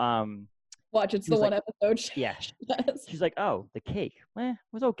she'll watch. It's the one episode. Yeah. She's like, oh, the cake,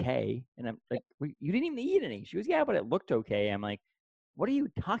 was okay. And I'm like, you didn't even eat any. She goes, yeah, but it looked okay. I'm like, what are you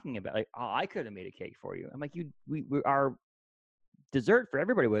talking about? Like, oh, I could have made a cake for you. I'm like, our dessert for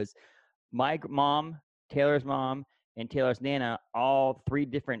everybody was my mom, Taylor's mom, and Taylor's Nana, all three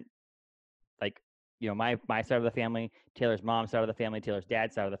different, like, my side of the family, Taylor's mom's side of the family, Taylor's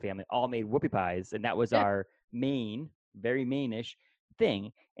dad's side of the family, all made whoopie pies. And that was our main, very Maine-ish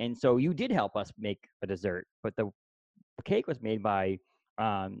thing. And so you did help us make a dessert, but the cake was made by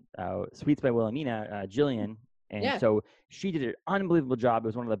Sweets by Wilhelmina, Jillian. And so she did an unbelievable job. It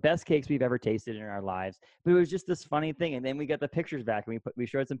was one of the best cakes we've ever tasted in our lives. But it was just this funny thing. And then we got the pictures back, and we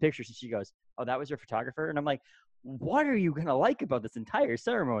showed some pictures, and she goes, oh, that was your photographer? And I'm like, what are you going to like about this entire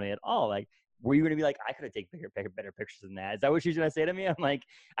ceremony at all? Like, were you going to be like, I could have taken better pictures than that? Is that what she's going to say to me? I'm like,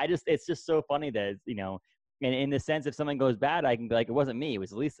 it's just so funny that, and in the sense, if something goes bad, I can be like, it wasn't me, it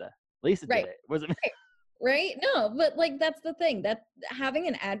was Lisa. Lisa did it. It wasn't me. Right? No, but like, that's the thing, that having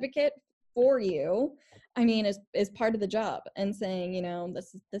an advocate for you, I mean, is part of the job, and saying,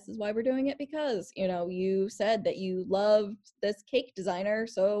 this is why we're doing it, because, you said that you loved this cake designer,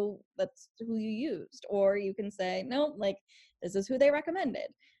 so that's who you used. Or you can say, no, like, this is who they recommended.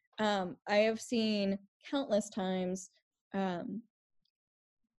 I have seen countless times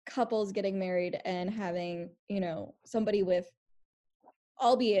couples getting married and having, somebody with,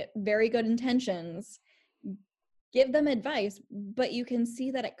 albeit very good intentions, give them advice, but you can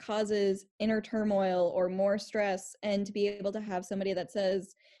see that it causes inner turmoil or more stress. And to be able to have somebody that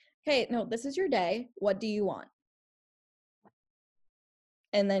says, hey, no, this is your day, what do you want?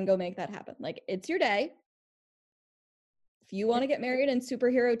 And then go make that happen. Like, it's your day. If you want to get married in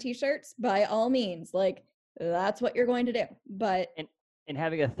superhero t-shirts, by all means, like, that's what you're going to do. But and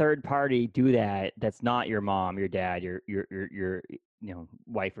having a third party do that, that's not your mom, your dad, your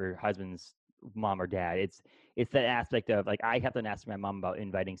wife or husband's mom or dad. It's that aspect of, like, I have to ask my mom about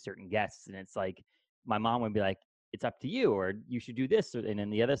inviting certain guests, and it's like my mom would be like, it's up to you, or you should do this, and then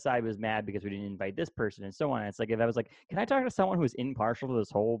the other side was mad because we didn't invite this person, and so on. It's like, if I was like, can I talk to someone who's impartial to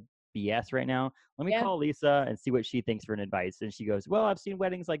this whole BS right now? Let me call Lisa and see what she thinks for an advice. And she goes, well, I've seen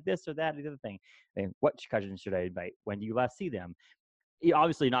weddings like this or that, or the other thing. And what cousins should I invite? When do you last see them? You're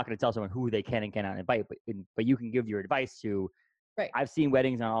obviously not going to tell someone who they can and cannot invite, but you can give your advice to, I've seen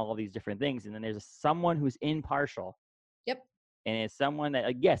weddings on all these different things, and then there's someone who's impartial. Yep. And it's someone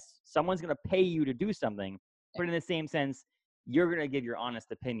that, yes, someone's going to pay you to do something, but in the same sense, you're going to give your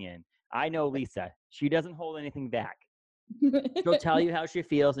honest opinion. I know Lisa. She doesn't hold anything back. She'll tell you how she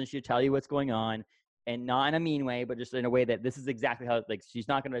feels, and she'll tell you what's going on, and not in a mean way, but just in a way that this is exactly how, like, she's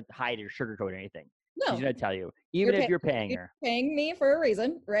not going to hide or sugarcoat anything. No. She's going to tell you, even if you're paying her. You're paying me for a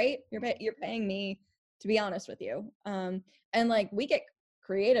reason, right? You're paying me to be honest with you. And like, we get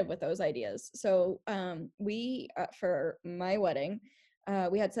creative with those ideas. So we, for my wedding,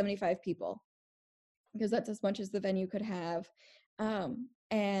 we had 75 people, because that's as much as the venue could have.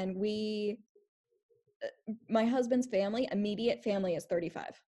 And we, my husband's family, immediate family, is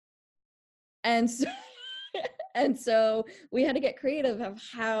 35. And so, and so we had to get creative of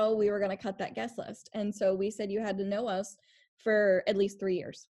how we were going to cut that guest list. And so we said, you had to know us for at least 3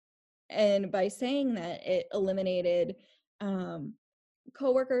 years. And by saying that, it eliminated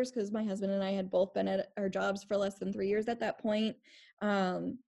coworkers, because my husband and I had both been at our jobs for less than 3 years at that point,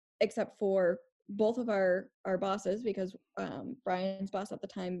 except for both of our bosses, because Brian's boss at the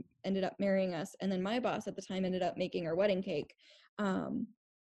time ended up marrying us, and then my boss at the time ended up making our wedding cake,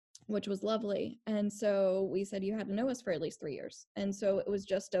 which was lovely. And so we said, you had to know us for at least 3 years. And so it was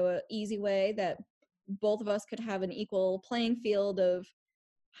just a easy way that both of us could have an equal playing field of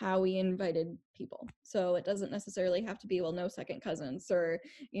how we invited people. So it doesn't necessarily have to be, well, no second cousins, or,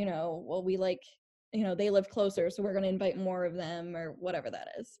 well, we like, they live closer, so we're going to invite more of them, or whatever that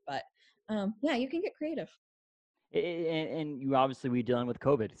is. But yeah, you can get creative. And you obviously we dealing with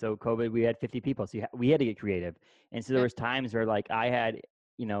COVID. So COVID, we had 50 people. So we had to get creative. And so there Yeah. was times where like I had,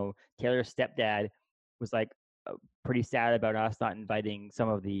 Taylor's stepdad was like pretty sad about us not inviting some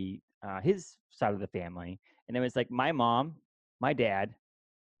of the his side of the family. And it was like my mom, my dad,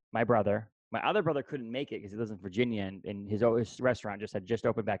 my brother. My other brother couldn't make it because he lives in Virginia, and his restaurant just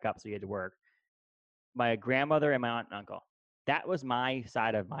opened back up, so he had to work. My grandmother and my aunt and uncle. That was my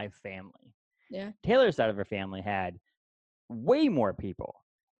side of my family. Yeah. Taylor's side of her family had way more people.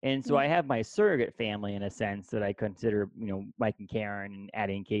 And so Yeah. I have my surrogate family in a sense that I consider, Mike and Karen and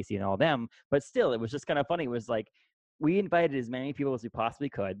Addie and Casey and all them. But still, it was just kind of funny. It was like we invited as many people as we possibly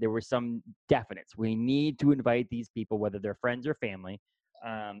could. There were some definites. We need to invite these people, whether they're friends or family.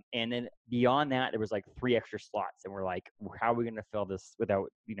 And then beyond that, there was like 3 extra slots, and we're like, how are we going to fill this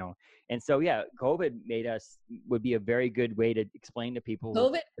without? And so yeah, COVID would be a very good way to explain to people.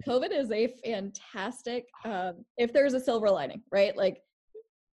 COVID is a fantastic, if there's a silver lining, right? Like,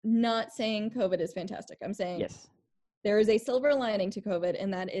 not saying COVID is fantastic. I'm saying Yes. there is a silver lining to COVID,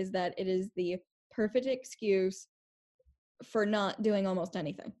 and that is that it is the perfect excuse for not doing almost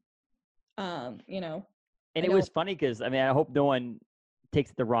anything. And it was funny because, I mean, I hope no one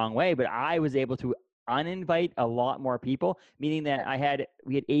takes it the wrong way, but I was able to uninvite a lot more people, meaning that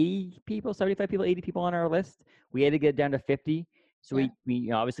we had 80 people, 75 people, 80 people on our list. We had to get it down to 50. So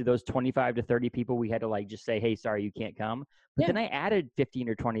we obviously those 25 to 30 people, we had to like just say, hey, sorry, you can't come. But then I added 15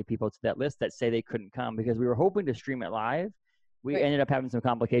 or 20 people to that list that say they couldn't come because we were hoping to stream it live. We ended up having some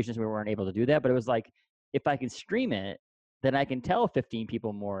complications. We weren't able to do that, but it was like, if I can stream it, then I can tell 15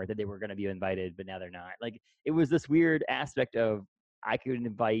 people more that they were going to be invited, but now they're not. Like, it was this weird aspect of I could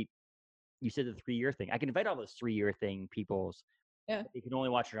invite, you said the 3-year thing. I can invite all those 3-year thing people's. Yeah. You can only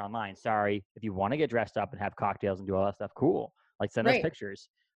watch it online. Sorry. If you want to get dressed up and have cocktails and do all that stuff, cool. Like, send us pictures.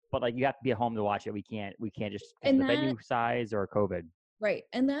 But like, you have to be at home to watch it. We can't just because of the venue size or COVID. Right.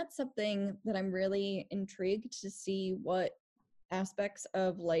 And that's something that I'm really intrigued to see what aspects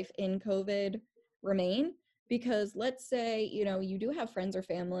of life in COVID remain. Because let's say, you do have friends or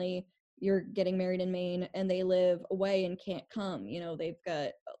family, you're getting married in Maine and they live away and can't come. They've got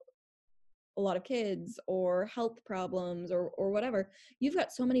a lot of kids or health problems or whatever. You've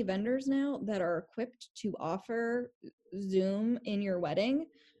got so many vendors now that are equipped to offer Zoom in your wedding,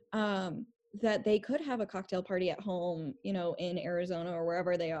 that they could have a cocktail party at home, in Arizona or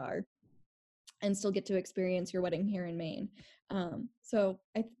wherever they are, and still get to experience your wedding here in Maine. So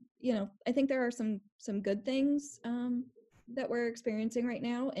I think there are some good things that we're experiencing right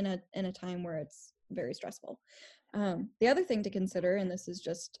now in a time where it's very stressful. The other thing to consider, and this is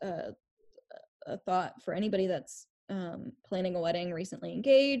just a thought for anybody that's planning a wedding, recently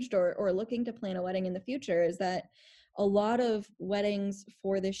engaged, or looking to plan a wedding in the future, is that a lot of weddings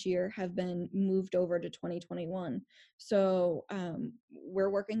for this year have been moved over to 2021. So we're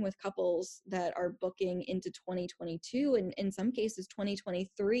working with couples that are booking into 2022, and in some cases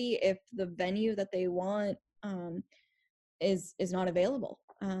 2023, if the venue that they want is not available.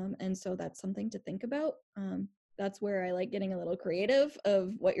 And so that's something to think about. That's where I like getting a little creative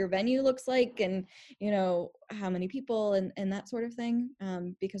of what your venue looks like, and how many people and that sort of thing.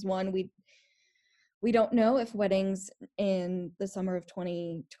 Because one, we don't know if weddings in the summer of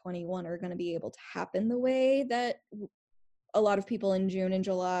 2021 are going to be able to happen the way that a lot of people in June and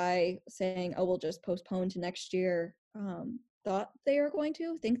July saying, oh, we'll just postpone to next year, thought they are going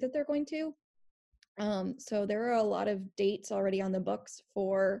to, think that they're going to. So there are a lot of dates already on the books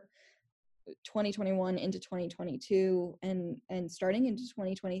for 2021 into 2022 and starting into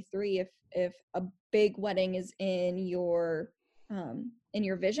 2023 if a big wedding is in your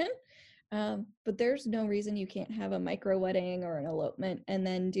vision. But there's no reason you can't have a micro wedding or an elopement and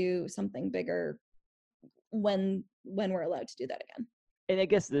then do something bigger when we're allowed to do that again. And I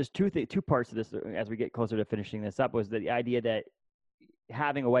guess there's two parts to this as we get closer to finishing this up, was the idea that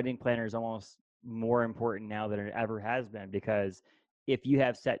having a wedding planner is almost more important now than it ever has been, because if you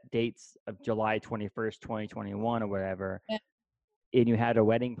have set dates of July 21st, 2021 or whatever, and you had a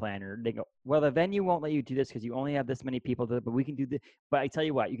wedding planner, they go, well, the venue won't let you do this because you only have this many people to, but we can do this. But I tell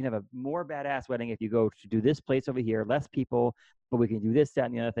you what, you can have a more badass wedding if you go to do this place over here, less people, but we can do this, that,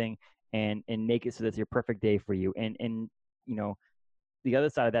 and the other thing, and make it so that's your perfect day for you. And the other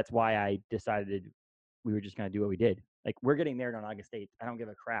side of that's why I decided we were just going to do what we did. Like, we're getting married on August 8th. I don't give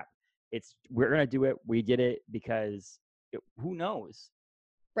a crap. We're going to do it. We did it because who knows?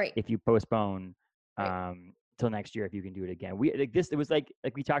 Right. If you postpone till next year, if you can do it again. It was like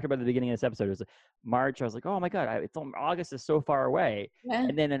we talked about at the beginning of this episode. It was March. I was like, oh my God, August is so far away. Yeah.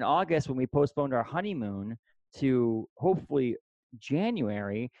 And then in August, when we postponed our honeymoon to hopefully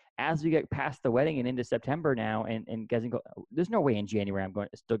January, as we get past the wedding and into September now, and guys go, there's no way in January I'm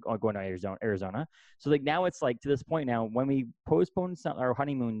still going to Arizona. So like now it's like to this point now, when we postpone our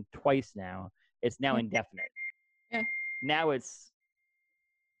honeymoon twice now, it's now Yeah. indefinite. Yeah. Now it's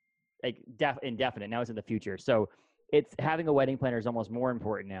like indefinite. Now it's in the future. So it's having a wedding planner is almost more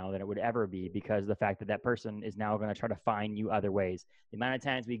important now than it would ever be, because the fact that that person is now going to try to find you other ways. The amount of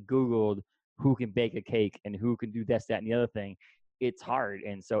times we Googled who can bake a cake and who can do this, that, and the other thing, it's hard.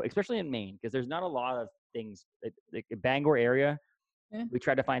 And so, especially in Maine, because there's not a lot of things, like Bangor area, Yeah. we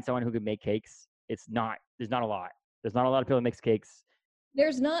tried to find someone who could make cakes. There's not a lot. There's not a lot of people that makes cakes.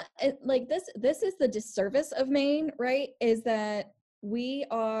 There's not like this is the disservice of Maine, right? Is that we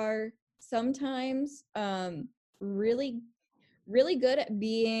are sometimes really really good at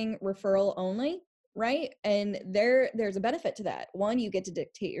being referral only, right? And there's a benefit to that. One, you get to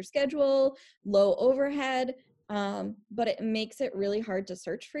dictate your schedule, low overhead, but it makes it really hard to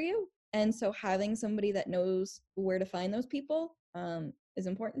search for you. And so having somebody that knows where to find those people is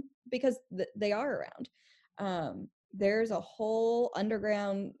important, because they are around. There's a whole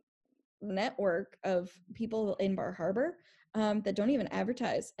underground network of people in Bar Harbor that don't even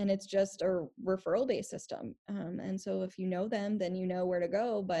advertise, and it's just a referral based system. And so if you know them, then you know where to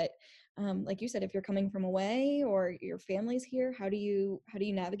go. But like you said, if you're coming from away or your family's here, how do you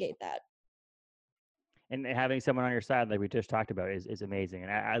navigate that? And having someone on your side, like we just talked about, is amazing.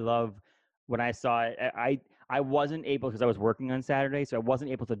 And I love when I saw it. I wasn't able, because I was working on Saturday, so I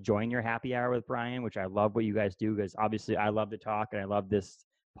wasn't able to join your happy hour with Brian, which I love what you guys do, because obviously I love to talk and I love this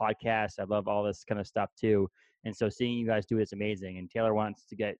podcast. I love all this kind of stuff too. And so seeing you guys do it is amazing. And Taylor wants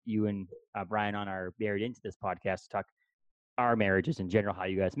to get you and Brian on our Married Into This podcast to talk our marriages in general, how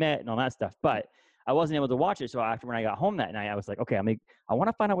you guys met and all that stuff. But I wasn't able to watch it. So after, when I got home that night, I was like, okay, I want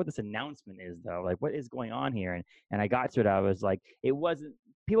to find out what this announcement is though. Like, what is going on here? And I got to it. I was like, it wasn't,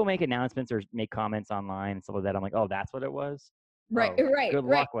 people make announcements or make comments online and stuff like that. I'm like, oh, that's what it was. Right, Oh, right, good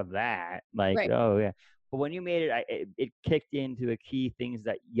right, luck with that. Like, right. oh yeah. But when you made it, it kicked into the key things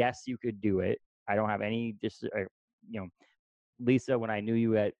that yes, you could do it. I don't have any you know, Lisa, when I knew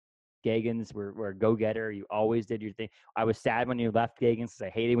you at Gagan's, were a go-getter. You always did your thing. I was sad when you left Gagan's, because I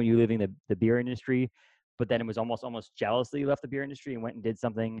hated when you were leaving the beer industry, but then it was almost jealous that you left the beer industry and went and did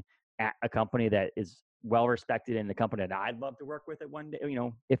something at a company that is well respected, and the company that I'd love to work with at one day. You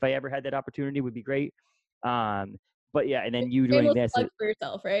know, if I ever had that opportunity, would be great. But yeah, and then you doing Shameless this, plug for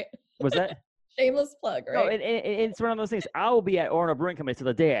yourself, right? was that? Shameless plug, No, right? it's one of those things. I will be at Orono Brewing Company till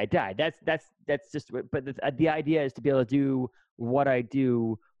the day I die. That's just. But the idea is to be able to do what I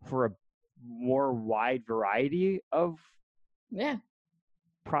do for a more wide variety of Yeah.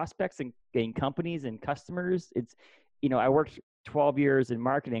 prospects and companies and customers. It's, I worked 12 years in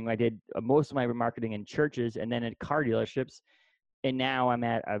marketing. I did most of my marketing in churches and then at car dealerships. And now I'm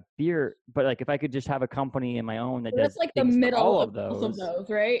at a beer. But like, if I could just have a company in my own that So that's does like the things for middle all of of both of those, those,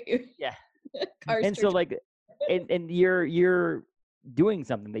 right? yeah. Cars, And so church. like, and you're doing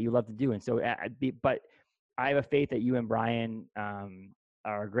something that you love to do. And so, but I have a faith that you and Brian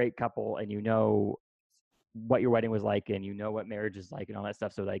are a great couple, and you know what your wedding was like, and you know what marriage is like, and all that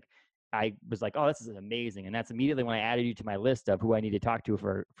stuff. So like, I was like, oh, this is amazing. And that's immediately when I added you to my list of who I need to talk to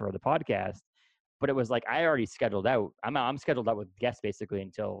for the podcast. But it was like, I already scheduled out. I'm scheduled out with guests basically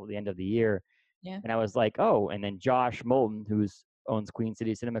until the end of the year. Yeah. And I was like, oh, and then Josh Moulton, who's owns Queen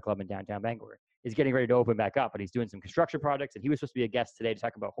City Cinema Club in downtown Bangor, is getting ready to open back up, but he's doing some construction projects, and he was supposed to be a guest today to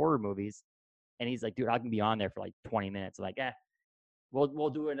talk about horror movies. And he's like, dude, I can be on there for like 20 minutes. I'm like,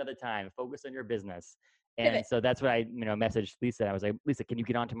 we'll do it another time. Focus on your business. Pivot. And so that's what I, messaged Lisa. I was like, Lisa, can you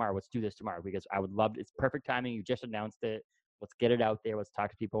get on tomorrow? Let's do this tomorrow, because I would love, it's perfect timing. You just announced it. Let's get it out there. Let's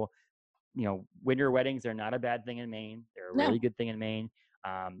talk to people. Winter weddings are not a bad thing in Maine. They're a No. really good thing in Maine.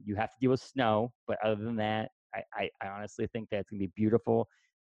 You have to deal with snow, but other than that, I honestly think that it's gonna be beautiful.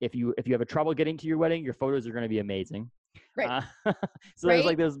 If you have a trouble getting to your wedding, your photos are gonna be amazing. Right. So there's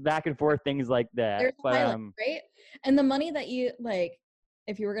like those back and forth things like that. There's a But highlight, right? And the money that you like,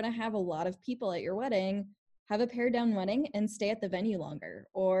 if you were gonna have a lot of people at your wedding, have a pared down wedding and stay at the venue longer,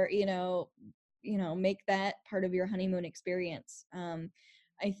 or make that part of your honeymoon experience.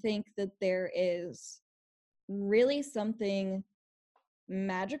 I think that there is really something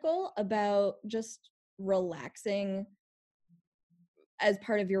magical about just relaxing as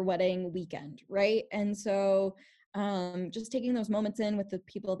part of your wedding weekend, right? And so just taking those moments in with the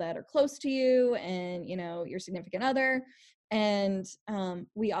people that are close to you and your significant other. And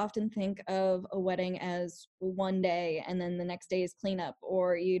we often think of a wedding as one day, and then the next day is cleanup,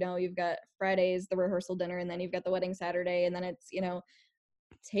 or you've got Friday's the rehearsal dinner, and then you've got the wedding Saturday, and then it's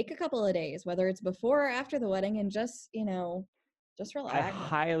take a couple of days, whether it's before or after the wedding, and just Just I relax.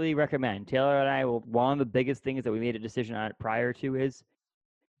 highly recommend. Taylor and I, one of the biggest things that we made a decision on prior to is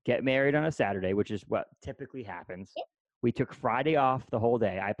get married on a Saturday, which is what typically happens. Yep. We took Friday off the whole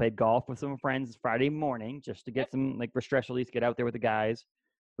day. I played golf with some friends Friday morning just to Yep. get some like stress release, get out there with the guys.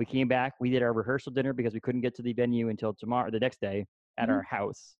 We came back. We did our rehearsal dinner because we couldn't get to the venue until tomorrow, the next day, at our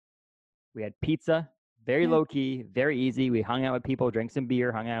house. We had pizza, very Yeah. low key, very easy. We hung out with people, drank some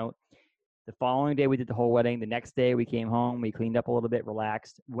beer, hung out. The following day, we did the whole wedding. The next day, we came home. We cleaned up a little bit,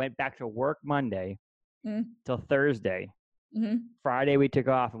 relaxed. Went back to work Monday till Thursday. Mm-hmm. Friday, we took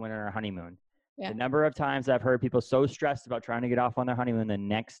off and went on our honeymoon. Yeah. The number of times I've heard people so stressed about trying to get off on their honeymoon the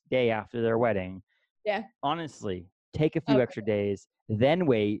next day after their wedding. Yeah. Honestly, take a few extra days, then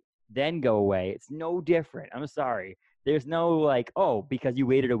wait, then go away. It's no different. I'm sorry. There's no like, oh, because you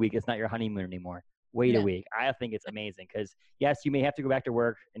waited a week, it's not your honeymoon anymore. Wait a week. I think it's amazing because, yes, you may have to go back to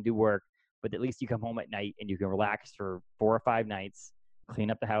work and do work, but at least you come home at night and you can relax for 4 or 5 nights,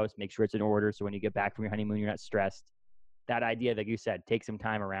 clean up the house, make sure it's in order. So when you get back from your honeymoon, you're not stressed. That idea, like you said, take some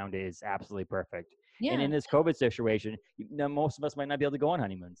time around it is absolutely perfect. Yeah. And in this COVID situation, most of us might not be able to go on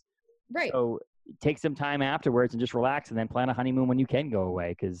honeymoons. Right. So take some time afterwards and just relax and then plan a honeymoon when you can go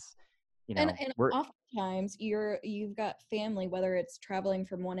away. Cause and oftentimes you've got family, whether it's traveling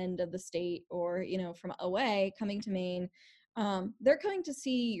from one end of the state or, from away coming to Maine. They're coming to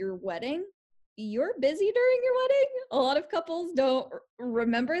see your wedding. You're busy during your wedding. A lot of couples don't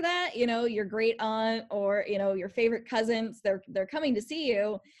remember that, your great aunt or, your favorite cousins, they're coming to see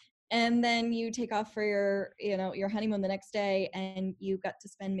you. And then you take off for your honeymoon the next day and you got to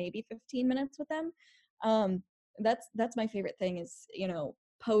spend maybe 15 minutes with them. That's my favorite thing is,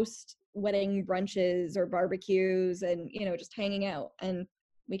 post wedding brunches or barbecues and, just hanging out, and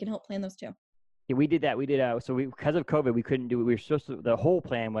we can help plan those too. Yeah, we did that. We did, so because of COVID, we couldn't do it. We were supposed to, the whole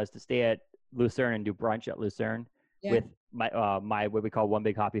plan was to stay at Lucerne and do brunch at Lucerne with my what we call one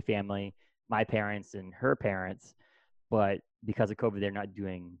big happy family, my parents and her parents. But because of COVID, they're not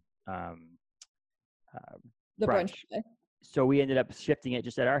doing the brunch. So we ended up shifting it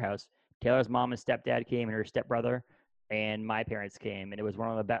just at our house. Taylor's mom and stepdad came and her stepbrother and my parents came. And it was one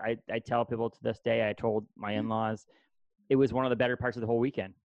of the best. I tell people to this day, I told my in-laws, it was one of the better parts of the whole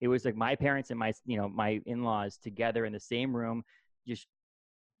weekend. It was like my parents and my in-laws together in the same room, just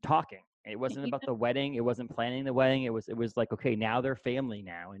talking. It wasn't about the wedding. It wasn't planning the wedding. It was like, okay, now they're family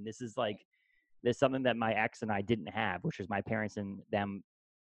now. And this is like, there's something that my ex and I didn't have, which is my parents and them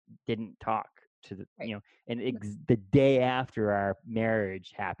didn't talk to the, and the day after our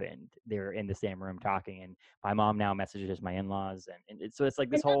marriage happened, they were in the same room talking, and my mom now messages my in-laws, and so it's like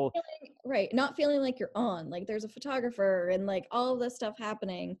this whole not feeling like you're on, like there's a photographer and like all of this stuff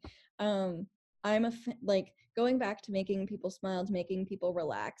happening. I'm like going back to making people smile, to making people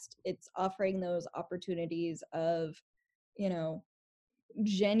relaxed. It's offering those opportunities of,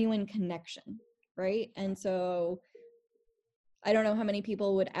 genuine connection, right? And so I don't know how many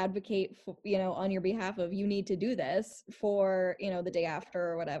people would advocate for, on your behalf of, you need to do this for, the day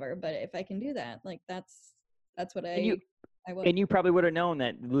after or whatever. But if I can do that, like that's what I would. And you probably would have known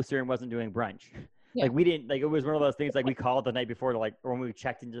that Lucerne wasn't doing brunch. Yeah. Like we didn't, like it was one of those things, like we called the night before to like, or when we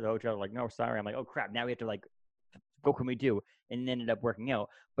checked into the hotel, like, no, sorry. I'm like, oh crap, now we have to like, what can we do? And it ended up working out.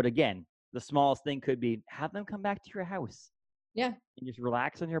 But again, the smallest thing could be have them come back to your house. Yeah. And just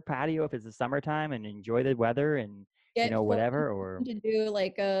relax on your patio if it's the summertime and enjoy the weather and whatever, or to do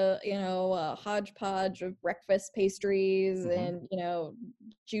like a hodgepodge of breakfast pastries and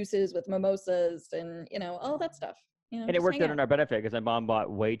juices with mimosas and all that stuff. And it worked out in our benefit because my mom bought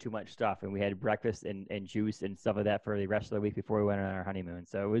way too much stuff and we had breakfast and juice and stuff like that for the rest of the week before we went on our honeymoon.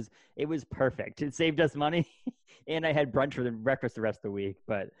 So it was perfect. It saved us money and I had brunch for the breakfast the rest of the week.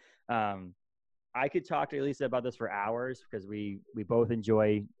 But I could talk to Lisa about this for hours because we both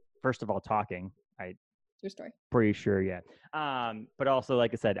enjoy, first of all, talking. Your story. Pretty sure, yeah. But also,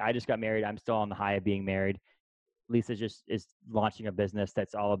 like I said, I just got married. I'm still on the high of being married. Lisa just is launching a business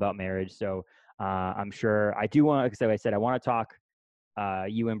that's all about marriage. So I'm sure I do want, like I said, I want to talk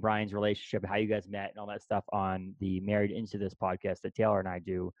you and Brian's relationship, how you guys met and all that stuff on the Married Into This podcast that Taylor and I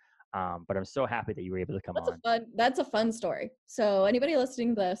do. But I'm so happy that you were able to come on. That's a fun story. So anybody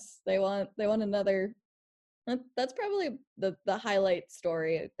listening to this, they want another. That's probably the highlight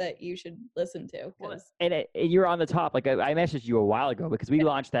story that you should listen to. And you're on the top. Like I messaged you a while ago because we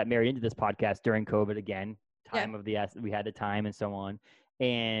launched that Married Into This podcast during COVID again, we had the time and so on.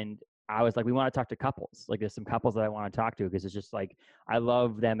 And I was like, we want to talk to couples. Like there's some couples that I want to talk to because it's just like, I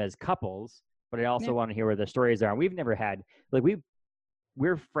love them as couples, but I also want to hear where their stories are. And we've never had, like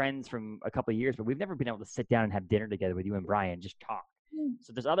we're friends from a couple of years, but we've never been able to sit down and have dinner together with you and Brian, just talk.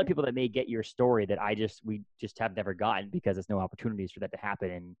 So there's other people that may get your story that we just have never gotten because there's no opportunities for that to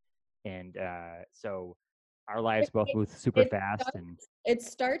happen. And so our lives both move super fast. And it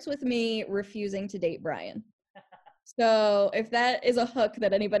starts with me refusing to date Brian. So if that is a hook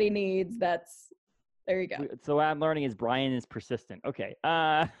that anybody needs, there you go. So what I'm learning is Brian is persistent. Okay.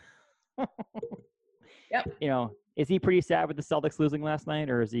 Yep. Is he pretty sad with the Celtics losing last night,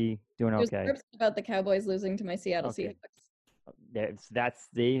 or is he doing okay? He was about the Cowboys losing to my Seattle Seahawks.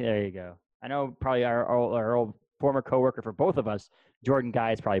 There you go. I know probably our old former coworker for both of us, Jordan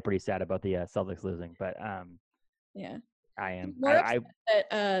Guy, is probably pretty sad about the Celtics losing, but yeah, I am.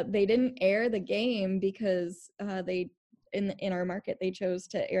 That they didn't air the game because they in our market they chose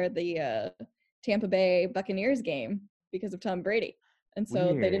to air the Tampa Bay Buccaneers game because of Tom Brady, and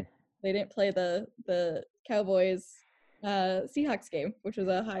so Weird. they didn't play the Cowboys Seahawks game, which was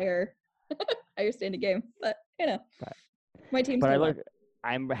a higher standing game, but my team's. But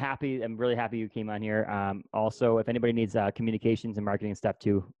I'm happy. I'm really happy you came on here. Also, if anybody needs communications and marketing stuff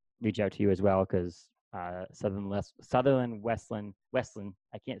too, reach out to you as well, because Sutherland Westland.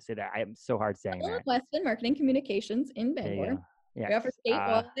 I can't say that. I'm so hard saying that. Westland Marketing Communications in Bangor. Yeah. We offer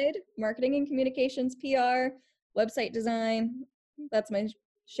statewide marketing and communications, PR, website design. That's my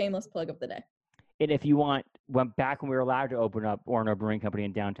shameless plug of the day. And if you went back when we were allowed to open up Orono Brewing Company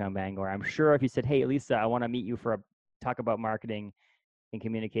in downtown Bangor, I'm sure if you said, "Hey, Lisa, I want to meet you for talk about marketing and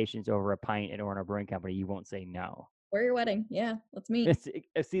communications over a pint at Orono Brewing Company," you won't say no. Or your wedding. Yeah, let's meet.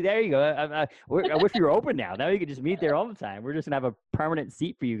 See, there you go. I wish we were open now. Now you could just meet there all the time. We're just going to have a permanent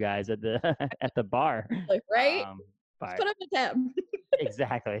seat for you guys at the bar. Right? Just put up the tab.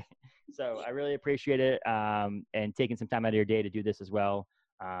 Exactly. So I really appreciate it and taking some time out of your day to do this as well.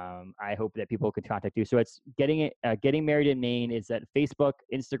 I hope that people could contact you. So it's Getting Married in Maine is at Facebook,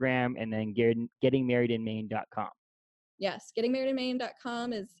 Instagram, and then gettingmarriedinmaine.com. Yes,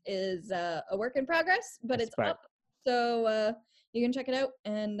 gettingmarriedinmaine.com is a work in progress, but it's up. So you can check it out,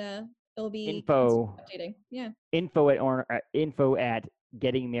 and it'll be updating. Yeah. Info at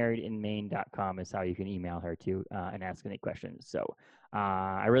gettingmarriedinmaine.com is how you can email her too and ask any questions. So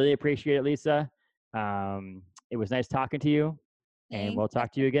I really appreciate it, Lisa. It was nice talking to you, and we'll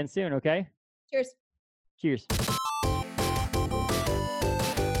talk to you again soon. Okay. Cheers. Cheers.